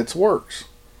flat set works.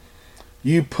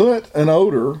 You put an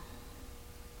odor,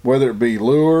 whether it be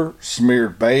lure,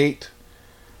 smeared bait,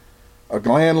 a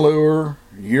gland lure,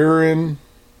 urine,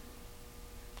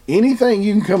 anything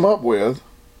you can come up with,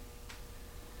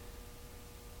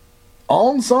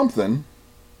 on something,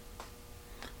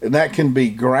 and that can be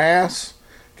grass,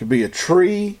 it could be a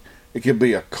tree, it could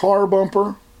be a car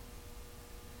bumper,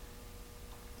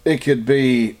 it could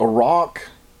be a rock,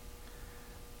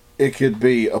 it could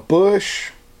be a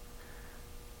bush,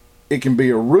 it can be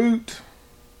a root,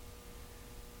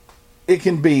 it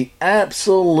can be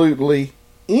absolutely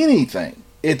anything.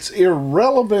 It's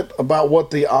irrelevant about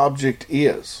what the object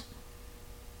is.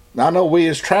 Now, I know we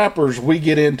as trappers, we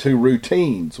get into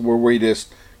routines where we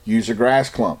just use a grass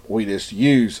clump, we just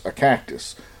use a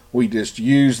cactus, we just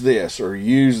use this or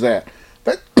use that.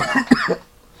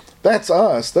 That's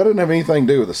us. That doesn't have anything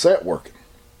to do with the set working.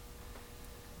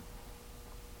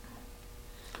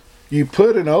 You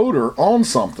put an odor on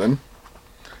something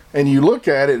and you look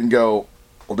at it and go,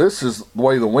 well, this is the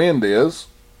way the wind is,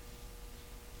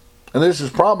 and this is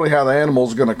probably how the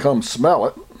animal's going to come smell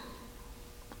it.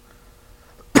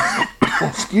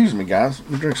 Excuse me, guys.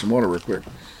 Let me drink some water real quick.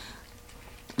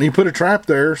 And you put a trap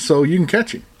there so you can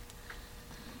catch him.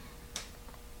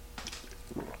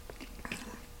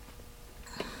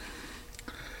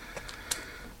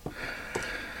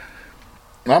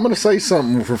 I'm going to say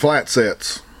something for flat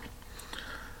sets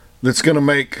that's going to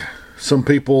make some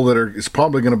people it's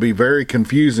probably going to be very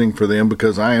confusing for them,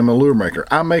 because I am a lure maker.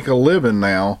 I make a living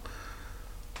now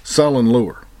selling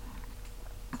lure.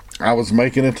 I was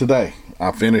making it today.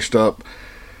 I finished up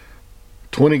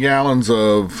 20 gallons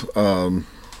of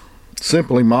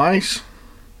Simply Mice.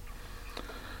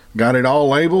 Got it all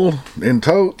labeled in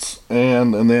totes,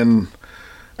 and then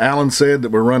Alan said that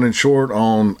we're running short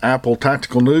on Apple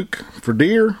Tactical Nuke for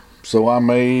deer, so I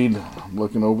made, I'm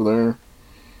looking over there,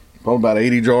 probably about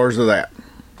 80 jars of that.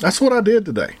 That's what I did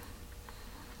today.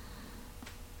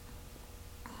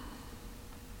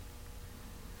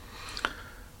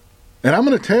 And I'm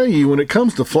going to tell you, when it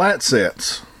comes to flat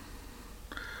sets,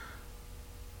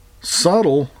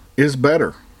 subtle is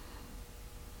better.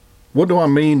 What do I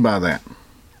mean by that?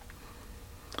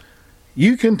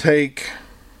 You can take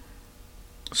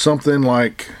something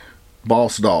like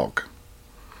Boss Dog,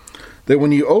 that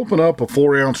when you open up a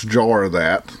 4-ounce jar of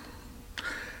that,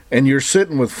 and you're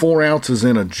sitting with 4 ounces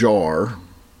in a jar,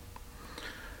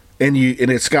 and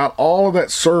it's got all of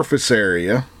that surface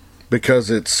area,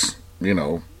 because it's,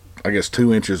 I guess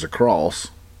 2 inches across,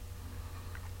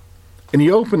 and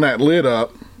you open that lid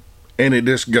up and it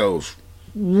just goes,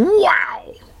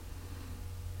 wow!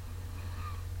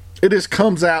 It just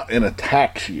comes out and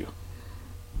attacks you,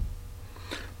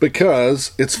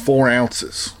 because it's 4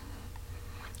 ounces.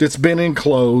 It's been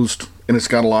enclosed and it's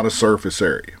got a lot of surface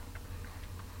area.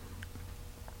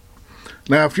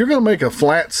 Now, if you're going to make a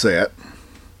flat set,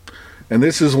 and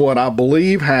this is what I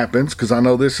believe happens, because I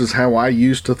know this is how I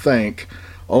used to think,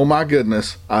 oh my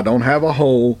goodness, I don't have a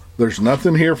hole, there's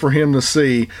nothing here for him to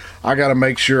see, I got to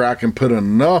make sure I can put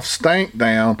enough stank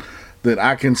down that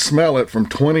I can smell it from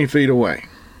 20 feet away.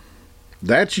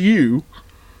 That's you.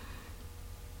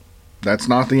 That's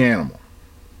not the animal.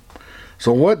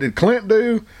 So what did Clint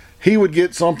do? He would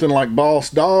get something like Boss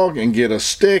Dog and get a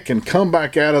stick and come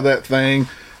back out of that thing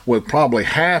with probably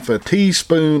half a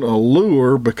teaspoon of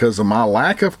lure, because of my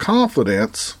lack of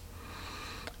confidence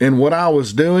in what I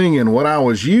was doing and what I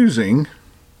was using,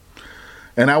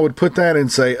 and I would put that in,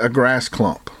 say, a grass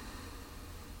clump.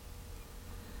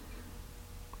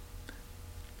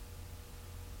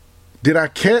 Did I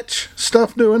catch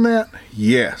stuff doing that?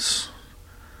 Yes.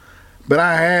 But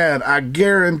I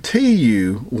guarantee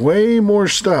you, way more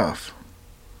stuff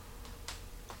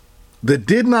that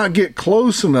did not get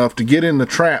close enough to get in the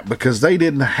trap, because they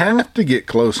didn't have to get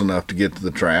close enough to get to the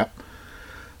trap,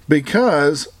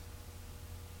 because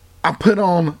I put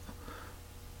on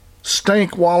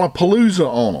stank Wallapalooza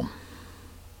on them.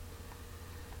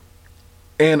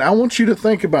 And I want you to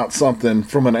think about something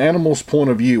from an animal's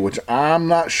point of view, which I'm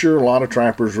not sure a lot of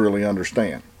trappers really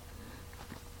understand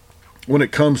when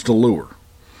it comes to lure,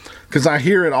 because I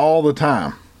hear it all the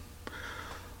time.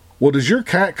 Well, does your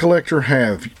cat collector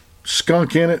have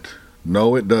skunk in it?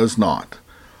 No, it does not.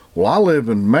 Well, I live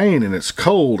in Maine and it's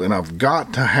cold and I've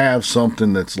got to have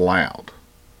something that's loud.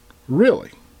 Really?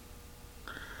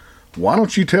 Why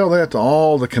don't you tell that to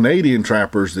all the Canadian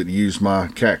trappers that use my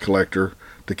cat collector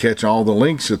to catch all the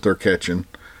lynx that they're catching,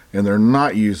 and they're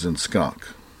not using skunk.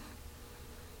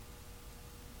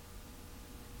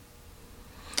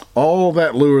 All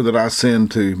that lure that I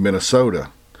send to Minnesota,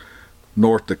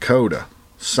 North Dakota,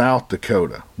 South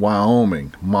Dakota,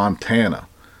 Wyoming, Montana,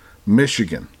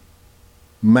 Michigan,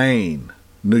 Maine,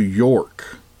 New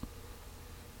York.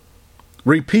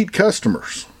 Repeat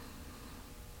customers.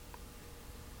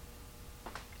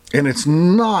 And it's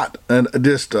not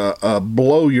just a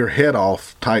blow your head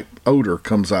off type odor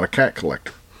comes out of Cat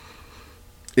Collector.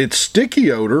 It's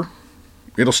sticky odor.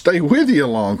 It'll stay with you a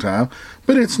long time,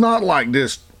 but it's not like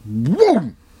this.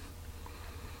 Whoa!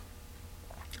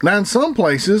 Now, in some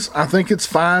places, I think it's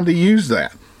fine to use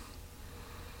that.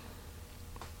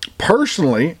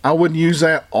 Personally, I wouldn't use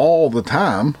that all the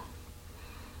time.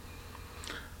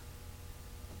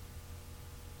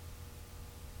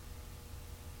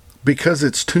 Because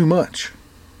it's too much.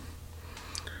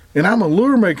 And I'm a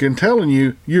lure maker and telling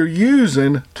you, you're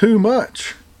using too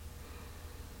much.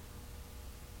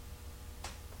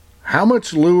 How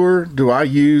much lure do I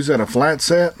use at a flat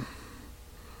set?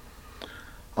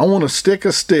 I want to stick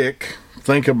a stick,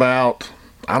 think about,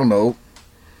 I don't know,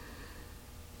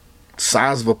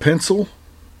 size of a pencil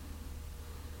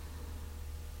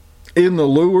in the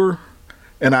lure,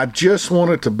 and I just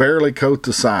want it to barely coat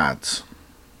the sides.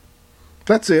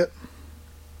 That's it.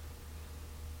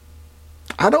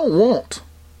 I don't want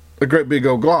a great big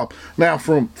old glob. Now,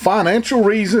 from financial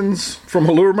reasons, from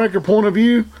a lure maker point of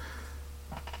view,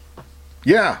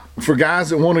 yeah, for guys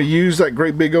that want to use that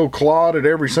great big old clod at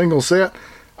every single set,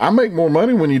 I make more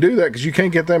money when you do that because you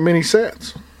can't get that many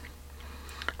sets.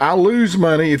 I lose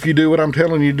money if you do what I'm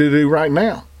telling you to do right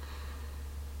now.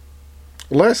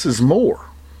 Less is more.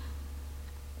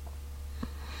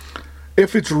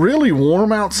 If it's really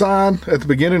warm outside at the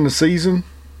beginning of the season,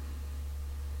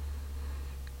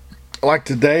 like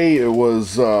today, it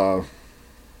was, I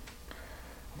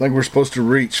think we're supposed to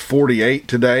reach 48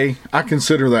 today. I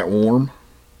consider that warm.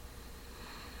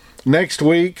 Next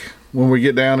week, when we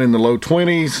get down in the low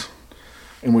 20s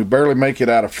and we barely make it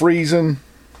out of freezing,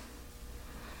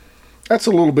 that's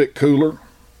a little bit cooler.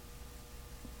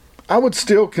 I would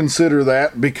still consider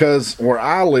that because where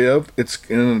I live, it's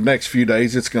in the next few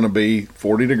days, it's going to be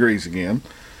 40 degrees again.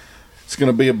 It's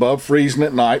going to be above freezing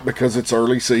at night because it's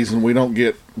early season. We don't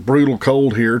get brutal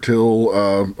cold here till,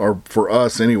 or for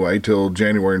us anyway, till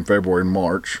January and February and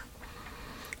March.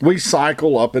 We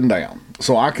cycle up and down.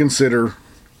 So I consider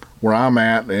where I'm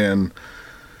at in,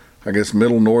 I guess,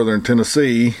 middle northern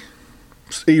Tennessee,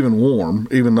 it's even warm,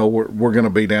 even though we're going to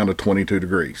be down to 22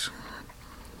 degrees.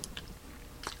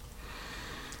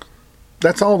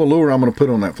 That's all the lure I'm going to put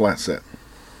on that flat set.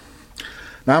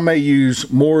 Now, I may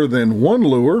use more than one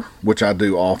lure, which I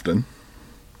do often,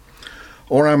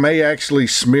 or I may actually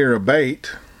smear a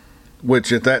bait,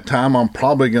 which at that time I'm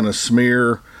probably going to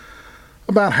smear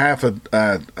about half a,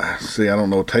 I don't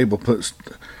know,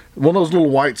 one of those little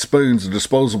white spoons, the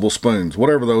disposable spoons,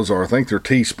 whatever those are. I think they're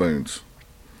teaspoons.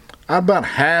 About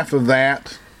half of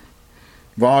that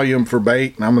volume for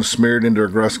bait, and I'm going to smear it into a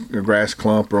grass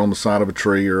clump or on the side of a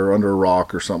tree or under a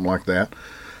rock or something like that.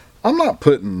 I'm not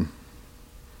putting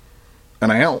an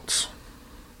ounce.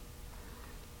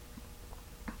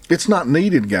 It's not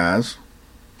needed, guys.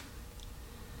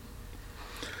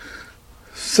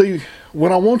 See,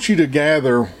 what I want you to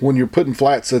gather when you're putting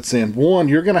flat sets in, one,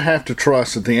 you're going to have to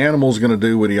trust that the animal's going to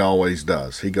do what he always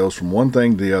does. He goes from one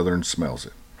thing to the other and smells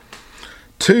it.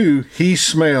 Two, he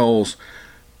smells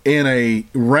in a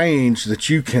range that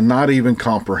you cannot even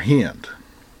comprehend.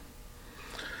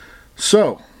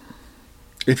 So,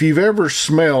 if you've ever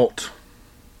smelt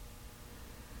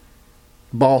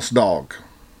Boss Dog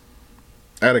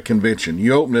at a convention,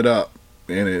 you open it up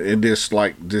and it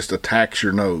just attacks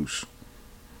your nose.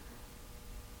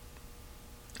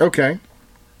 Okay.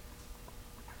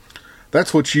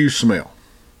 That's what you smell.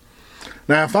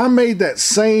 Now, if I made that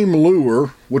same lure,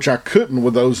 which I couldn't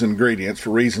with those ingredients for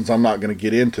reasons I'm not going to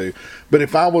get into, but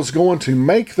if I was going to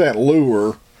make that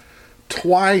lure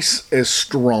twice as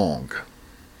strong,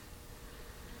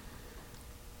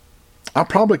 I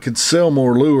probably could sell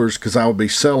more lures because I would be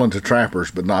selling to trappers,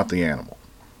 but not the animal.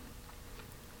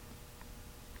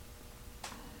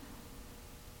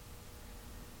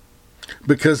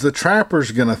 Because the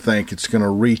trapper's going to think it's going to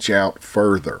reach out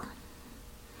further.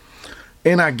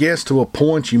 And I guess to a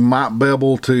point you might be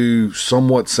able to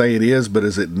somewhat say it is, but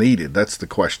is it needed? That's the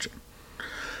question.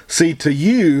 See, to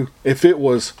you, if it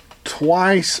was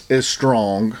twice as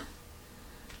strong,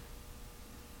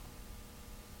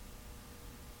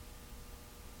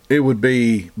 it would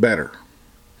be better.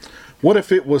 What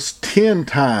if it was 10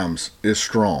 times as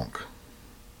strong?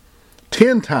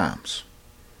 10 times.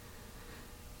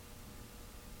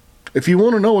 If you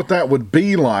want to know what that would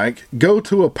be like, go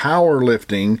to a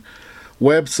powerlifting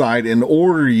website and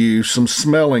order you some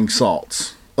smelling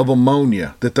salts of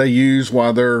ammonia that they use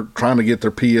while they're trying to get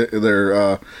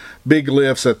their big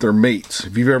lifts at their meets.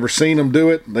 If you've ever seen them do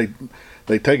it,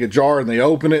 they take a jar and they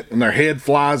open it and their head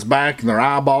flies back and their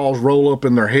eyeballs roll up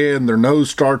in their head and their nose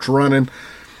starts running.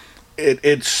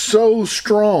 It's so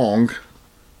strong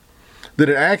that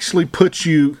it actually puts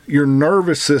your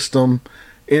nervous system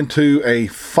into a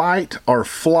fight or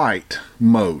flight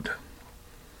mode.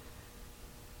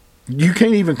 You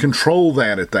can't even control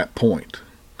that at that point.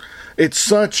 It's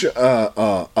such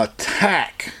a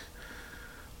attack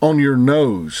on your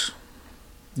nose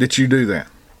that you do that.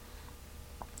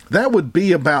 That would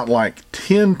be about like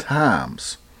 10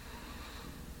 times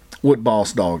what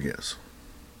Boss Dog is.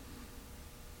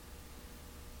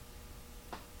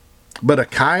 But a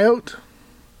coyote,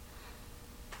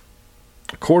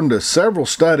 according to several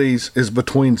studies, is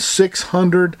between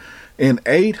 600 and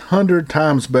 800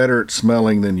 times better at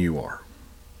smelling than you are.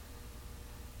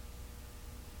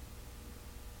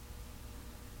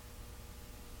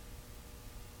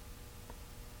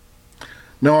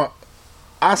 Now,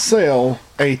 I sell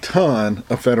a ton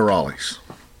of federales.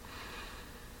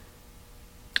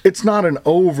 It's not an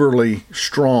overly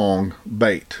strong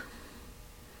bait.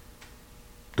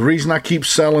 The reason I keep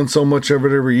selling so much of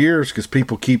it every year is because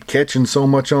people keep catching so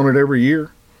much on it every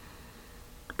year.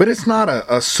 But it's not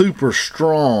a super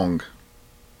strong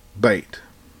bait.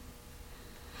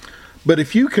 But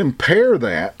if you compare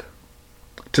that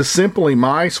to Simply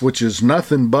Mice, which is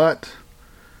nothing but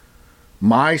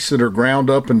mice that are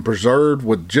ground up and preserved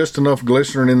with just enough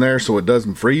glycerin in there so it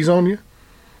doesn't freeze on you,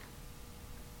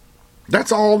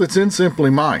 that's all that's in Simply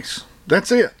Mice.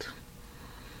 That's it.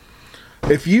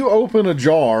 If you open a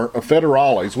jar of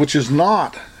federales, which is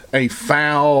not a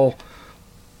foul,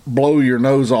 blow your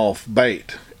nose off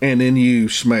bait, and then you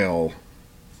smell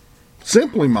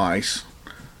Simply Mice,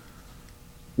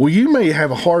 well, you may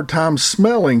have a hard time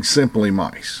smelling Simply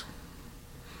Mice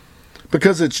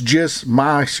because it's just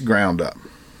mice ground up.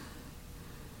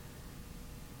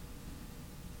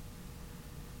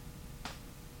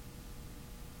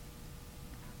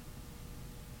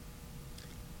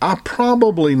 I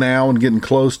probably now am getting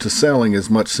close to selling as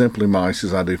much Simply Mice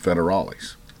as I do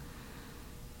federales.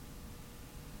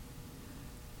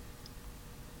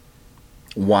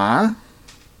 Why?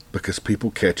 Because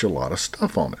people catch a lot of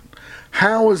stuff on it.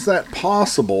 How is that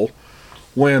possible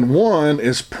when one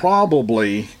is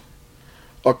probably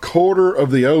a quarter of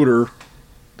the odor,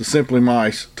 the Simply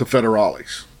Mice, to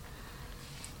federales?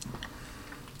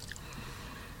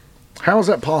 How is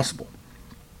that possible?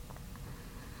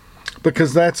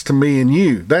 Because that's to me and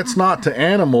you. That's not to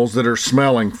animals that are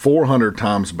smelling 400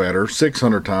 times better,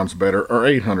 600 times better, or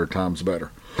 800 times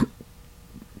better.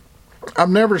 I've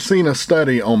never seen a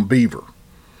study on beaver.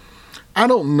 I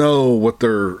don't know what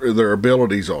their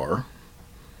abilities are,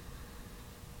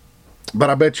 but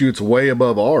I bet you it's way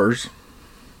above ours.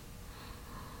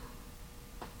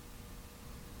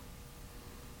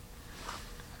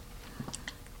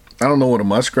 I don't know what a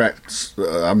muskrat.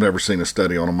 I've never seen a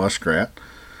study on a muskrat.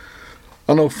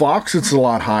 I know fox, it's a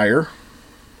lot higher.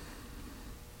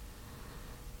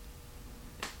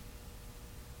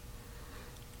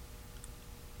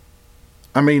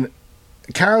 I mean,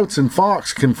 coyotes and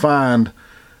fox can find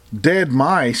dead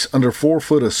mice under 4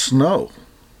 foot of snow.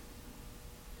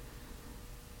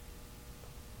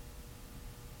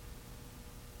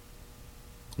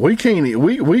 We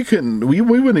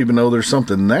wouldn't even know there's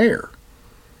something there.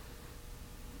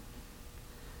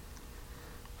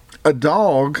 A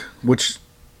dog, which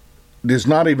does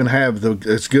not even have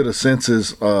as good a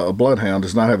senses, a bloodhound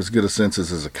does not have as good a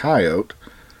senses as a coyote,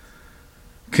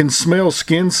 can smell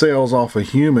skin cells off a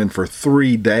human for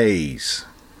 3 days.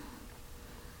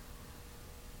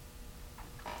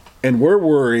 And we're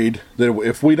worried that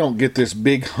if we don't get this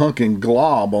big hunking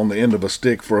glob on the end of a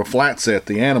stick for a flat set,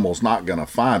 the animal's not going to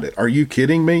find it. Are you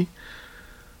kidding me?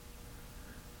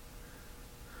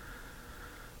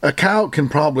 A coyote can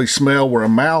probably smell where a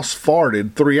mouse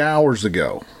farted 3 hours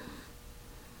ago.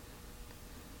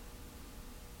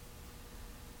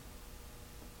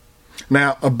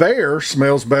 Now, a bear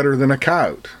smells better than a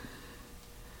coyote.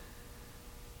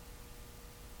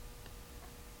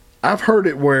 I've heard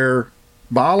it where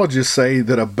biologists say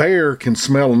that a bear can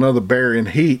smell another bear in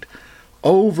heat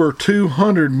over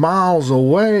 200 miles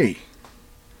away.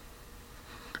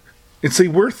 And see,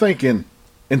 we're thinking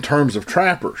in terms of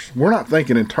trappers. We're not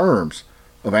thinking in terms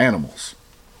of animals.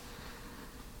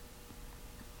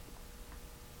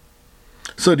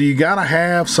 So do you got to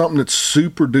have something that's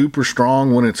super duper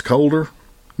strong when it's colder?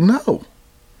 No.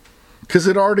 because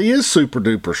it already is super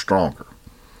duper stronger.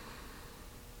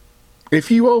 If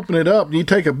you open it up and you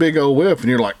take a big old whiff and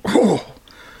you're like,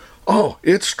 oh,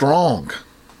 it's strong.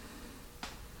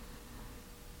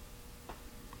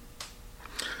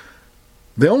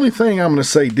 The only thing I'm going to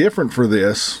say different for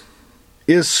this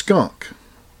is skunk.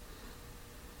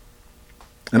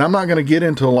 And I'm not going to get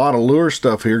into a lot of lure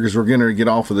stuff here because we're going to get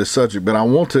off of this subject, but I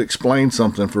want to explain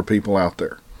something for people out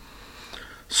there.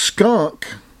 Skunk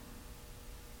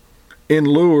in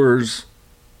lures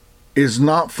is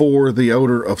not for the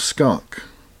odor of skunk.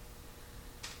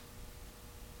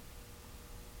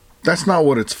 That's not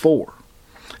what it's for.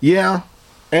 Yeah,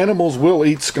 animals will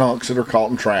eat skunks that are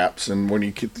caught in traps, and when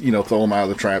you throw them out of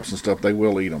the traps and stuff, they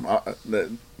will eat them.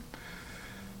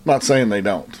 Not saying they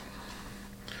don't.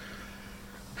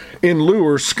 In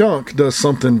lure, skunk does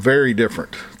something very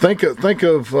different. Think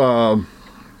of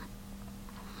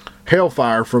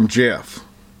Hellfire from Jeff,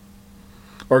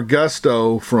 or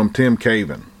Gusto from Tim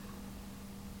Caven.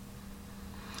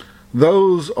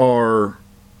 Those are,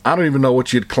 I don't even know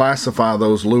what you'd classify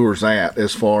those lures at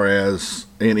as far as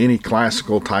in any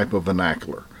classical type of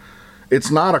vernacular.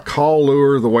 It's not a call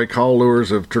lure the way call lures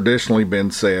have traditionally been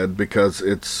said because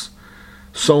it's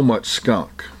so much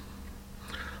skunk.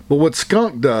 But what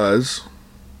skunk does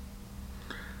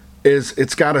is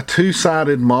it's got a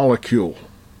two-sided molecule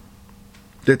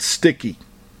that's sticky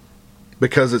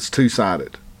because it's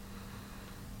two-sided.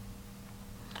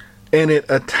 And it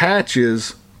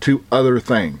attaches to other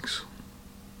things,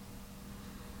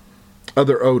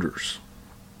 other odors.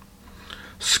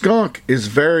 Skunk is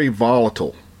very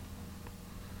volatile.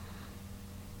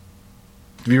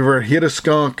 Have you ever hit a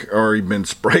skunk, or you've been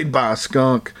sprayed by a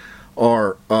skunk,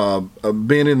 or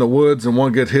been in the woods and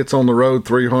one gets hits on the road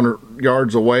 300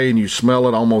 yards away and you smell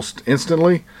it almost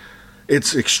instantly?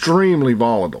 It's extremely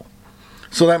volatile.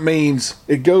 So that means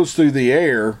it goes through the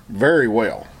air very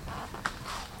well.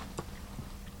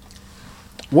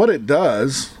 What it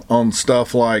does on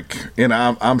stuff like, and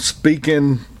I'm not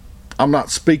speaking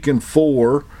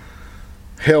for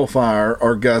Hellfire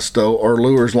or Gusto or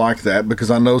lures like that, because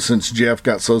I know since Jeff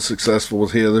got so successful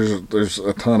with his, there's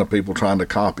a ton of people trying to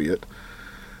copy it.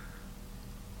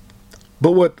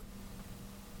 But what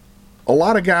a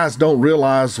lot of guys don't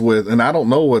realize and I don't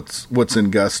know what's in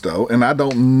Gusto, and I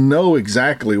don't know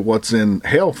exactly what's in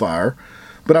Hellfire,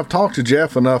 but I've talked to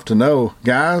Jeff enough to know,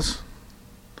 guys,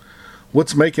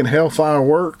 what's making Hellfire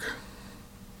work?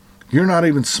 You're not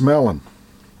even smelling.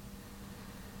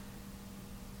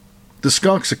 The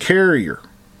skunk's a carrier.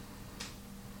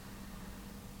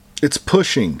 It's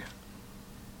pushing.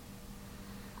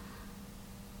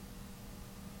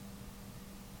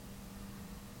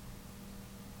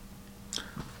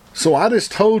 So I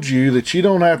just told you that you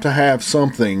don't have to have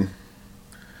something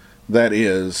that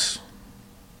is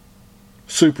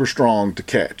super strong to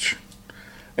catch.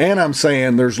 And I'm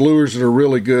saying there's lures that are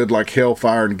really good like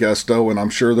Hellfire and Gusto, and I'm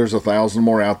sure there's 1,000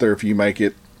 more out there if you make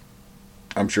it.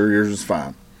 I'm sure yours is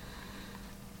fine.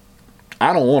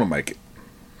 I don't want to make it.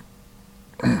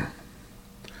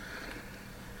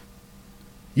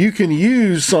 You can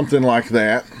use something like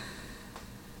that.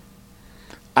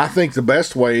 I think the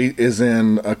best way is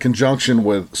in a conjunction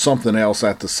with something else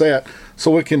at the set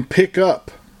so it can pick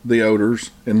up the odors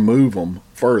and move them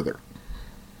further.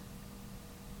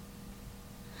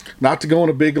 Not to go in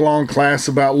a big long class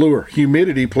about lure.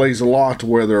 Humidity plays a lot to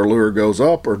whether a lure goes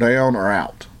up or down or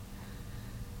out.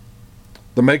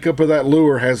 The makeup of that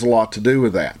lure has a lot to do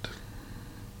with that.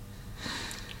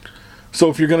 So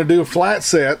if you're going to do flat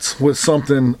sets with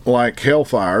something like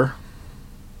Hellfire,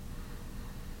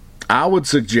 I would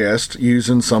suggest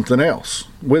using something else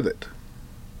with it.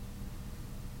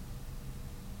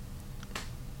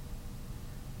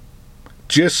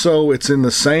 Just so it's in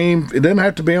the same, it doesn't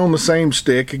have to be on the same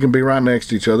stick. It can be right next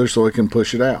to each other so it can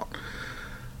push it out.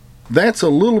 That's a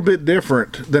little bit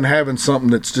different than having something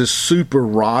that's just super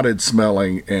rotted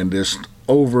smelling and just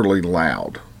overly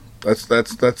loud. That's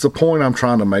the point I'm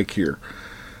trying to make here.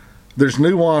 There's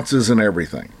nuances in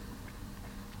everything.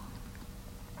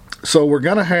 So we're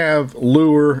going to have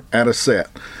lure at a set.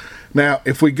 Now,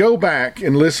 if we go back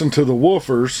and listen to the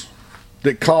woofers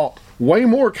that caught way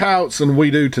more coyotes than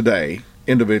we do today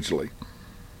individually,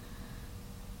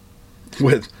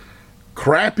 with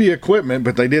crappy equipment,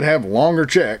 but they did have longer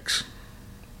checks.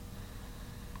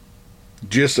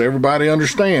 Just so everybody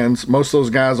understands, most of those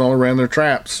guys only ran their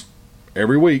traps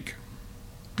every week.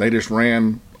 They just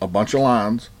ran a bunch of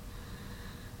lines.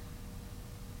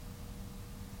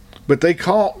 But they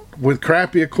caught with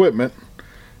crappy equipment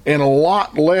and a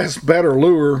lot less better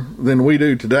lure than we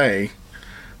do today.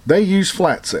 They use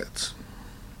flat sets.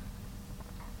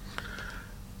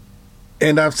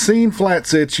 And I've seen flat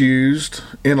sets used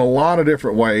in a lot of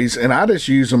different ways, and I just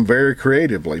use them very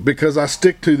creatively because I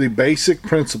stick to the basic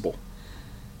principle.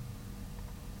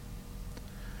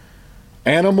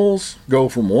 Animals go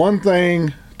from one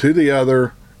thing to the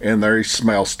other, and they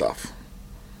smell stuff.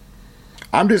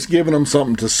 I'm just giving them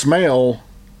something to smell,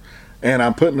 and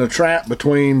I'm putting a trap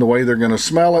between the way they're going to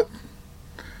smell it,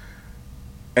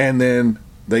 and then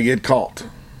they get caught.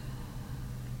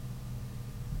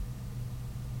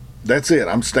 That's it.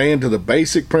 I'm staying to the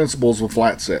basic principles of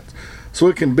flat sets. So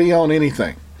it can be on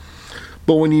anything.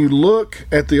 But when you look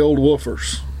at the old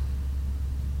woofers,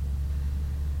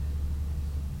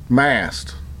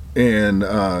 mast, and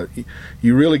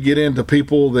you really get into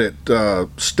people that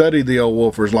study the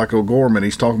old woofers, like O'Gorman.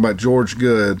 He's talking about George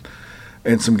Good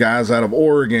and some guys out of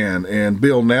Oregon and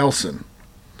Bill Nelson.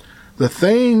 The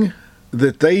thing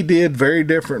that they did very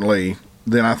differently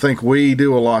than I think we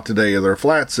do a lot today of their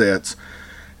flat sets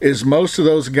is most of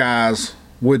those guys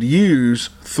would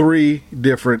use 3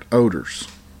 different odors.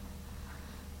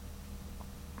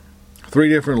 3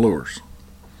 different lures.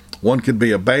 One could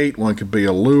be a bait, one could be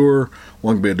a lure,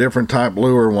 one could be a different type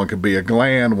lure, one could be a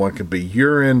gland, one could be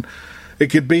urine. It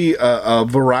could be a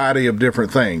variety of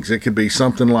different things. It could be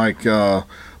something like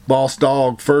Boss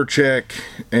Dog, Fur Check,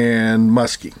 and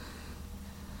Muskie.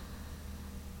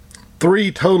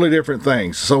 3 totally different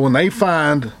things. So when they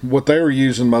find what they were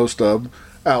using most of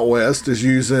out west is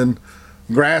using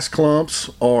grass clumps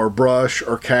or brush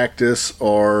or cactus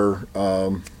or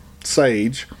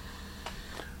sage,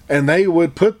 and they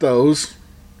would put those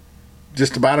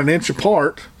just about an inch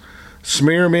apart,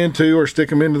 smear them into or stick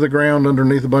them into the ground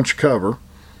underneath a bunch of cover,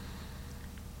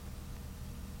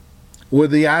 with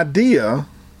the idea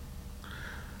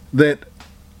that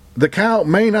the cow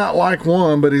may not like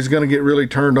one, but he's going to get really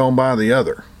turned on by the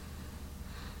other.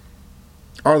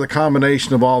 Or the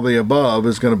combination of all the above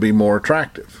is going to be more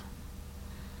attractive.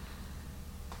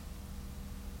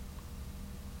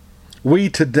 We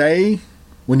today,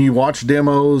 when you watch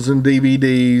demos and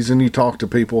DVDs and you talk to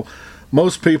people,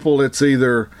 most people it's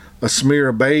either a smear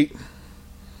of bait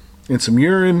and some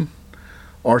urine,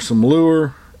 or some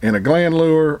lure and a gland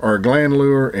lure, or a gland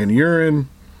lure and urine.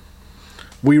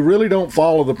 We really don't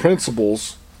follow the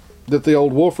principles that the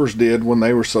old woofers did when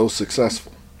they were so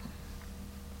successful.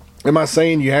 Am I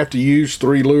saying you have to use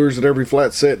 3 lures at every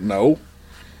flat set? No.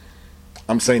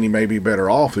 I'm saying you may be better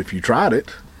off if you tried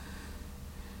it.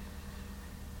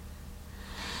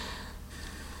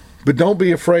 But don't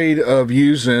be afraid of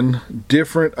using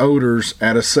different odors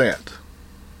at a set.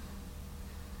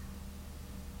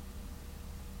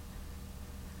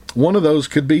 One of those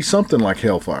could be something like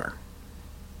Hellfire.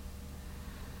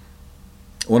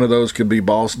 One of those could be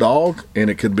Boss Dog, and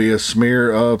it could be a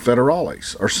smear of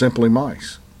Federales or Simply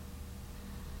Mice.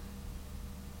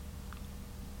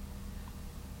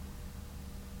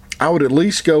 I would at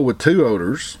least go with 2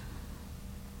 odors.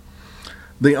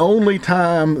 The only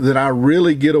time that I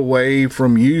really get away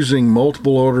from using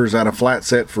multiple odors at a flat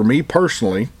set for me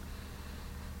personally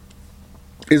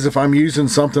is if I'm using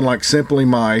something like Simply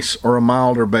Mice or a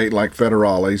milder bait like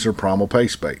Federales or Primal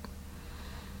Paste Bait.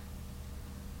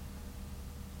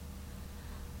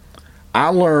 I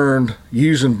learned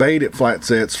using bait at flat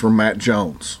sets from Matt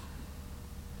Jones.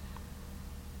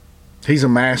 He's a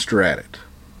master at it.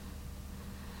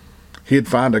 He'd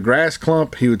find a grass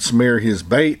clump, he would smear his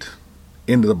bait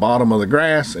into the bottom of the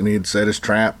grass, and he'd set his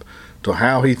trap to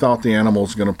how he thought the animal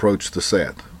was going to approach the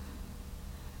set.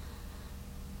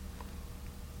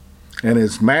 And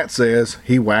as Matt says,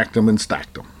 he whacked them and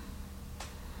stacked them.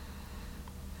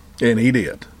 And he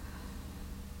did.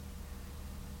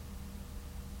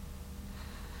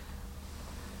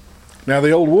 Now,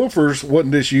 the old woofers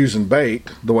wasn't just using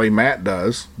bait the way Matt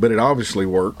does, but it obviously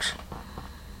works.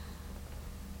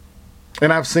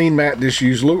 And I've seen Matt just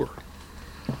use lure.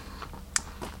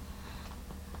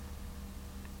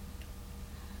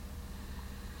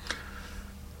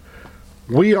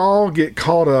 We all get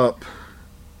caught up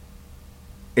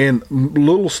in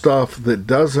little stuff that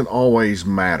doesn't always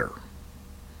matter.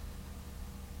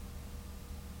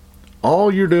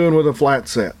 All you're doing with a flat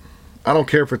set, I don't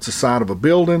care if it's the side of a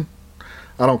building,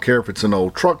 I don't care if it's an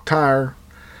old truck tire,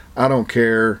 I don't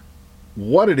care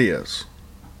what it is.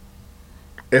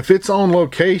 If it's on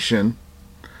location,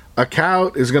 a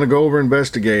coyote is going to go over and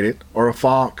investigate it, or a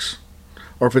fox,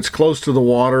 or if it's close to the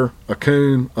water, a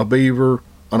coon, a beaver,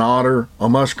 an otter, a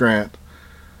muskrat.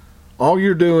 All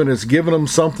you're doing is giving them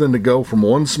something to go from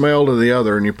one smell to the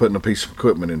other, and you're putting a piece of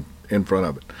equipment in front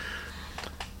of it.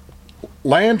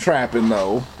 Land trapping,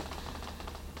 though,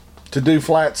 to do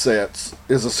flat sets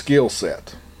is a skill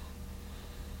set.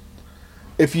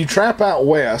 If you trap out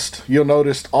west, you'll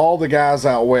notice all the guys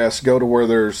out west go to where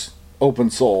there's open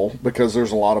soil because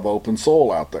there's a lot of open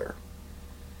soil out there.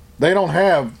 They don't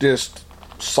have just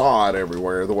sod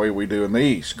everywhere the way we do in the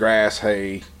east. Grass,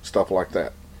 hay, stuff like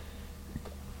that.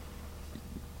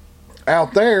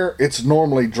 Out there, it's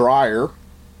normally drier.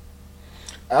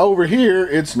 Over here,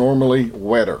 it's normally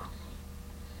wetter.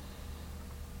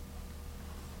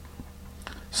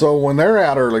 So when they're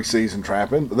out early season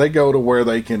trapping, they go to where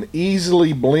they can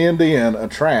easily blend in a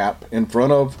trap in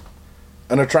front of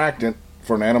an attractant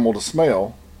for an animal to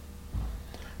smell,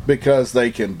 because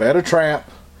they can bed a trap,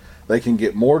 they can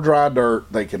get more dry dirt,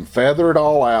 they can feather it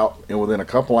all out, and within a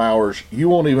couple hours, you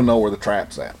won't even know where the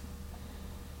trap's at.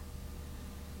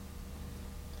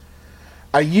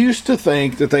 I used to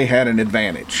think that they had an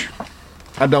advantage.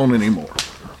 I don't anymore.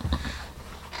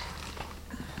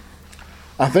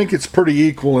 I think it's pretty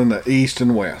equal in the east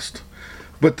and west.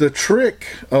 But the trick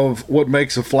of what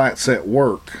makes a flat set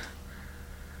work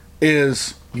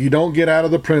is you don't get out of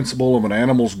the principle of an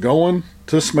animal's going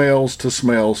to smells to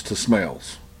smells to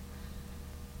smells.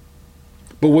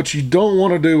 But what you don't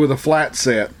want to do with a flat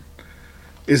set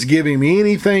is give him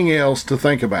anything else to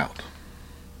think about.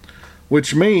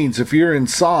 Which means if you're in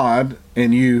sod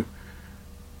and you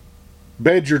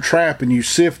bed your trap and you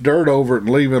sift dirt over it and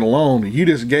leave it alone, you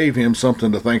just gave him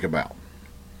something to think about.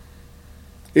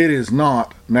 It is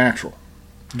not natural.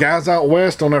 Guys out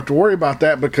west don't have to worry about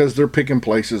that because they're picking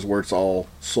places where it's all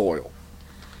soil.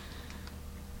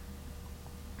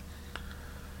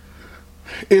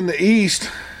 In the east,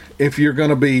 if you're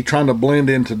going to be trying to blend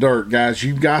into dirt, guys,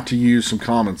 you've got to use some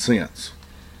common sense.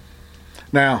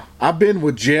 Now, I've been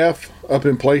with Jeff up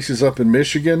in places up in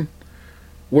Michigan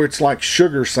where it's like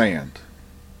sugar sand.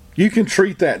 You can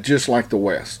treat that just like the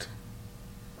West.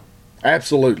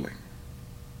 Absolutely.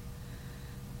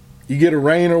 You get a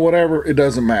rain or whatever, it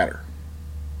doesn't matter.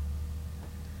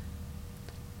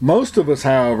 Most of us,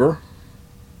 however,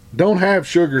 don't have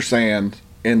sugar sand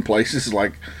in places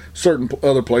like certain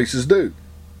other places do.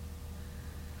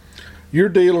 You're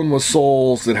dealing with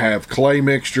soils that have clay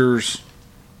mixtures,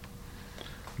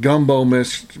 gumbo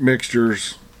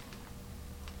mixtures,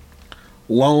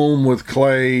 loam with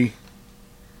clay,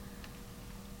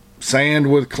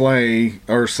 sand with clay,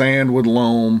 or sand with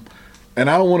loam.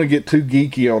 And I don't want to get too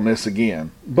geeky on this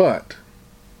again, but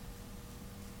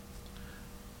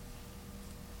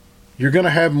you're going to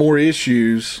have more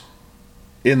issues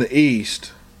in the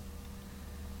east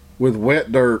with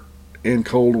wet dirt in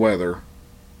cold weather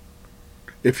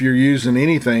if you're using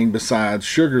anything besides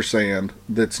sugar sand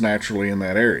that's naturally in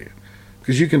that area,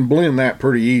 because you can blend that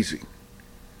pretty easy.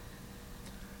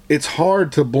 It's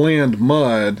hard to blend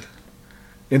mud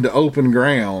into open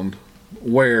ground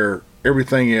where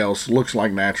everything else looks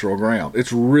like natural ground.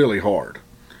 It's really hard.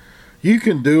 You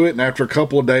can do it, and after a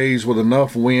couple of days with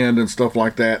enough wind and stuff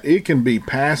like that, it can be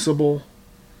passable,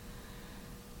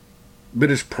 but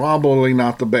it's probably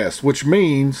not the best, which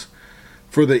means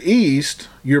for the east,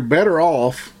 you're better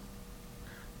off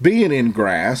being in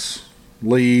grass,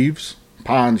 leaves,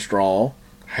 pine straw,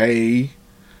 hay,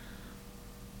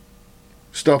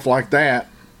 stuff like that,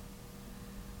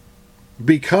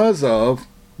 because of,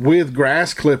 with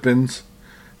grass clippings,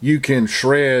 you can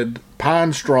shred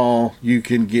pine straw, you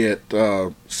can get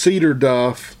cedar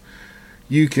duff,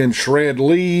 you can shred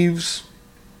leaves.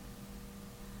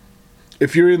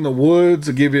 If you're in the woods,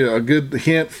 I'll give you a good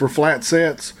hint for flat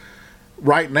sets.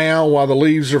 Right now, while the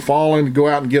leaves are falling, go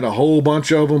out and get a whole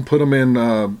bunch of them, put them in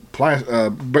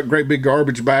great big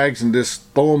garbage bags and just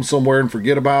throw them somewhere and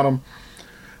forget about them.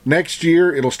 Next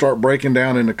year, it'll start breaking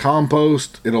down into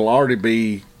compost. It'll already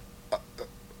be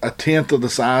a tenth of the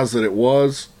size that it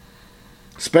was,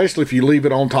 especially if you leave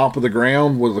it on top of the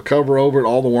ground with the cover over it.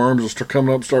 All the worms will start coming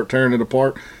up and start tearing it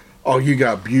apart. Oh, you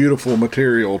got beautiful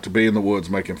material to be in the woods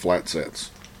making flat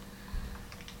sets.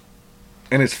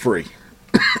 And it's free.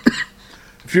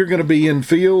 If you're going to be in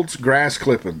fields, grass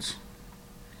clippings.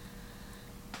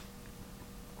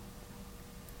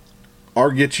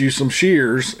 Or get you some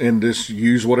shears and just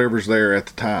use whatever's there at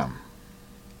the time.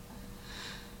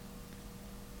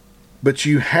 But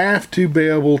you have to be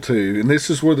able to, and this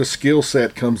is where the skill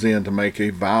set comes in to make a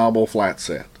viable flat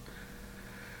set.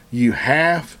 You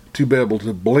have to be able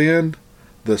to blend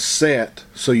the set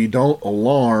so you don't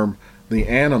alarm the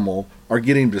animal or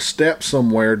get him to step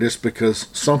somewhere just because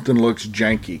something looks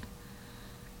janky.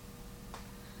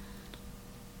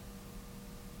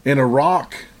 In a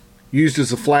rock used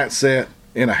as a flat set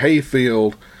in a hay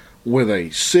field with a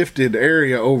sifted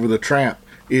area over the trap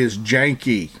is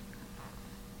janky.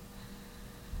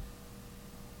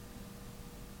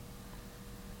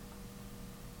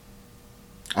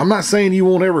 I'm not saying you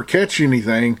won't ever catch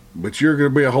anything, but you're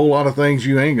going to be a whole lot of things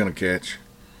you ain't going to catch.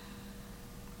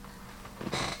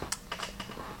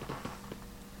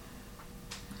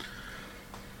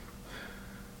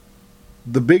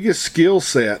 The biggest skill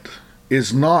set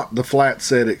is not the flat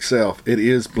set itself. It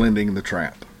is blending the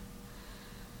trap.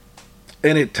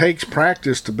 And it takes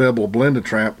practice to be able to blend a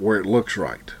trap where it looks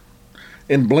right.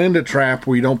 And blend a trap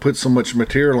where you don't put so much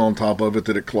material on top of it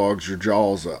that it clogs your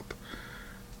jaws up.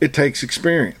 It takes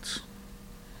experience.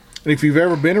 And if you've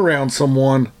ever been around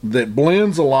someone that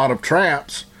blends a lot of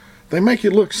traps, they make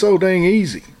it look so dang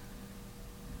easy.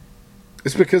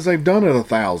 It's because they've done it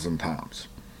 1,000 times.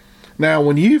 Now,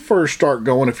 when you first start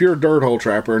going, if you're a dirt hole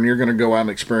trapper and you're going to go out and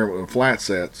experiment with flat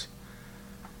sets,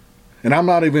 and I'm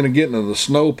not even going to get into the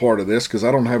snow part of this because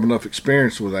I don't have enough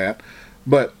experience with that,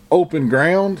 but open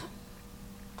ground,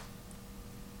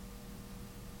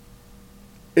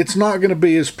 it's not going to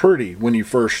be as pretty when you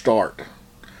first start.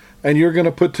 And you're going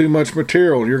to put too much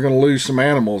material. You're going to lose some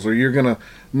animals, or you're going to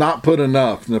not put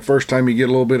enough. And the first time you get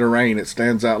a little bit of rain, it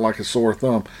stands out like a sore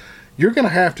thumb. You're going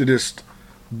to have to just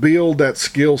build that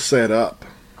skill set up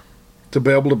to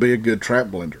be able to be a good trap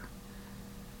blender.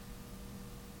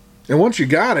 And once you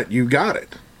got it, you got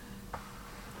it.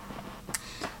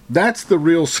 That's the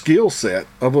real skill set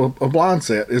of a blind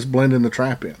set, is blending the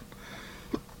trap in.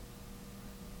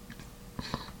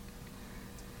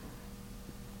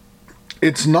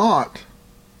 It's not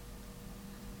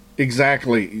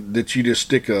exactly that you just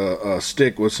stick a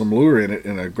stick with some lure in it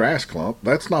in a grass clump.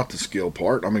 That's not the skill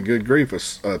part. I mean, good grief, a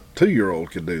 2-year-old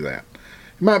could do that.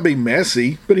 It might be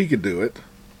messy, but he could do it.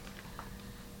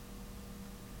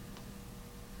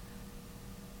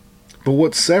 But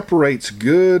what separates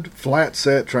good flat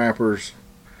set trappers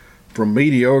from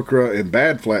mediocre and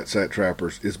bad flat set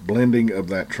trappers is blending of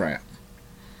that trap.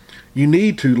 You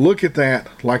need to look at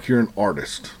that like you're an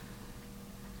artist.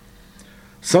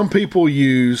 Some people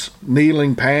use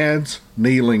kneeling pads,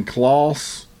 kneeling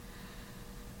cloths.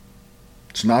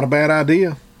 It's not a bad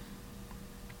idea.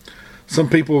 Some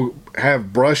people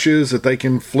have brushes that they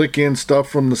can flick in stuff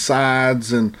from the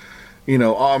sides, and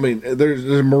I mean, there's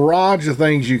a mirage of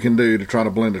things you can do to try to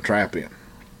blend a trap in.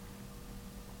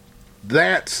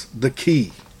 That's the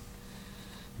key.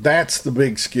 That's the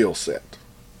big skill set.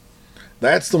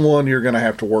 That's the one you're going to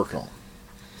have to work on.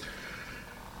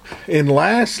 And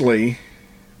lastly,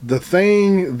 the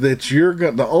thing that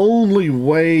the only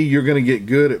way you're going to get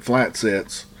good at flat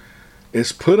sets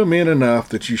is put them in enough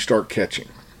that you start catching.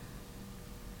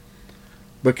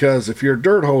 Because if you're a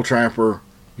dirt hole trapper,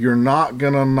 you're not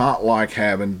going to not like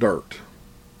having dirt.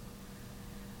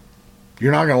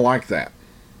 You're not going to like that.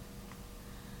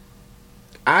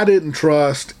 I didn't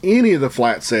trust any of the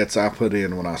flat sets I put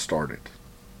in when I started.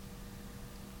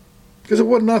 Because there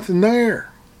wasn't nothing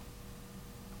there.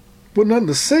 Wasn't nothing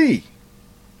to see.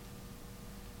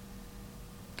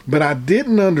 But I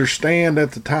didn't understand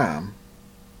at the time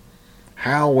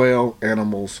how well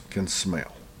animals can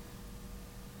smell.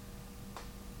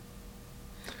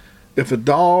 If a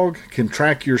dog can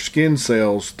track your skin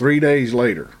cells 3 days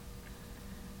later,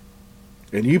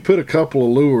 and you put a couple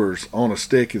of lures on a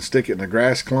stick and stick it in a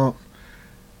grass clump,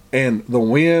 and the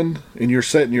wind, and you're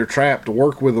setting your trap to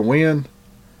work with the wind,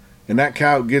 and that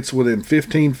coyote gets within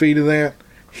 15 feet of that,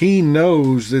 he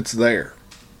knows it's there.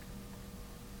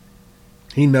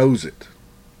 He knows it.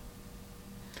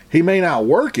 He may not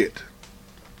work it,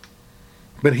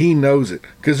 but he knows it.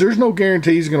 Because there's no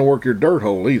guarantee he's going to work your dirt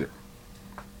hole either.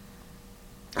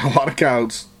 A lot of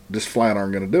coyotes just flat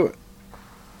aren't going to do it.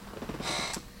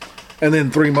 And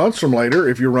then 3 months from later,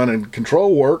 if you're running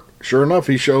control work, sure enough,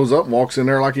 he shows up and walks in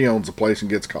there like he owns the place and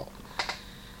gets caught.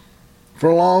 For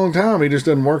a long time, he just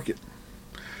doesn't work it.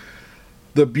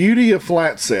 The beauty of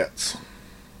flat sets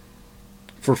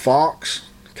for fox,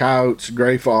 coyotes,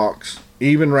 gray fox,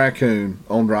 even raccoon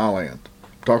on dry land,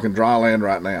 I'm talking dry land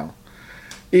right now,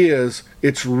 is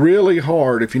it's really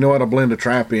hard, if you know how to blend a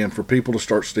trap in, for people to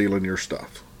start stealing your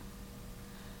stuff.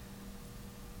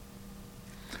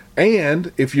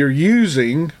 And if you're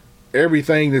using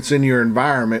everything that's in your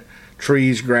environment,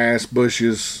 trees, grass,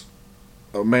 bushes,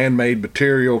 man-made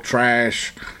material,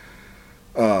 trash,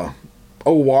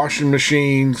 washing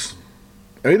machines,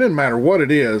 it doesn't matter what it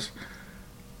is,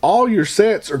 all your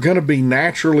sets are going to be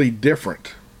naturally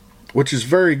different, which is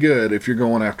very good if you're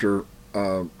going after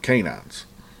canines.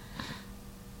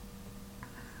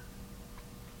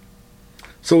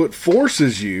 So it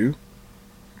forces you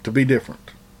to be different.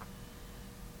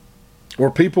 Or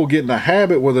people get in a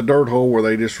habit with a dirt hole where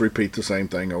they just repeat the same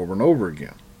thing over and over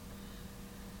again.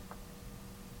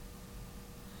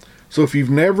 So if you've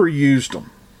never used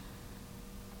them,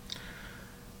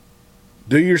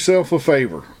 Do yourself a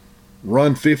favor.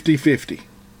 Run 50-50.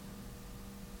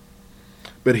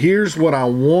 But here's what I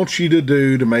want you to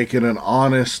do to make it an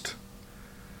honest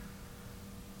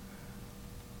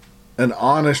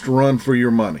run for your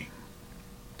money.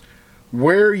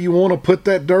 Where you want to put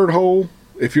that dirt hole,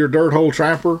 if you're a dirt hole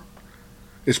trapper,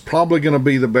 is probably going to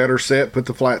be the better set. Put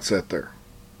the flat set there.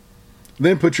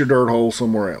 Then put your dirt hole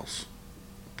somewhere else.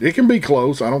 It can be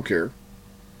close, I don't care.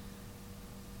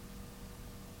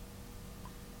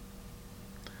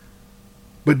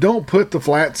 But don't put the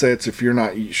flat sets, if you're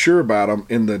not sure about them,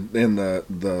 in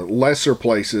the lesser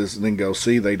places and then go,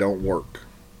 see, they don't work.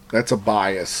 That's a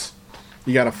bias.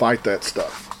 You got to fight that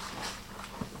stuff.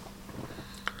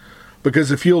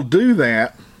 Because if you'll do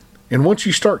that, and once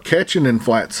you start catching in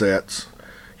flat sets,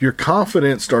 your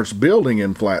confidence starts building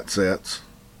in flat sets,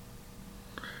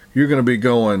 you're going to be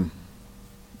going,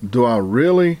 do I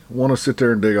really want to sit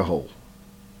there and dig a hole?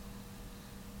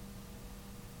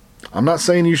 I'm not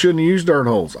saying you shouldn't use dirt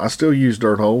holes. I still use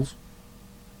dirt holes.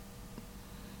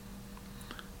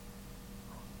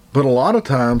 But a lot of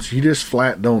times you just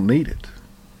flat don't need it.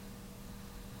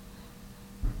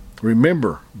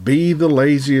 Remember, be the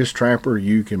laziest trapper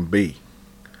you can be,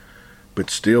 but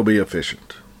still be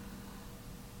efficient.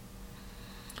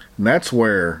 And that's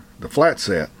where the flat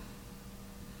set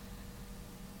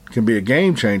can be a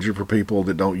game changer for people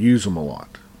that don't use them a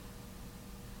lot.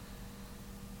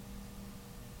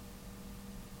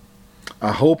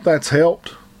 I hope that's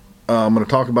helped. I'm going to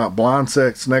talk about blind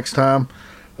sets next time.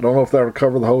 I don't know if that'll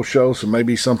cover the whole show, so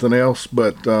maybe something else,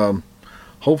 but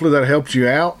hopefully that helps you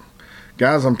out.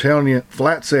 Guys, I'm telling you,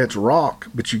 flat sets rock,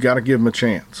 but you got to give them a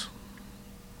chance.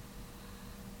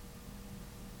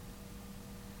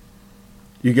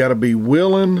 You got to be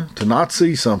willing to not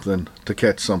see something to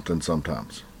catch something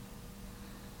sometimes.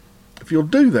 If you'll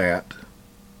do that,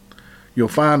 you'll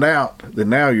find out that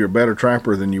now you're a better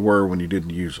trapper than you were when you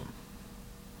didn't use them.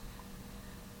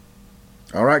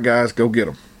 All right, guys, go get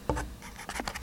them.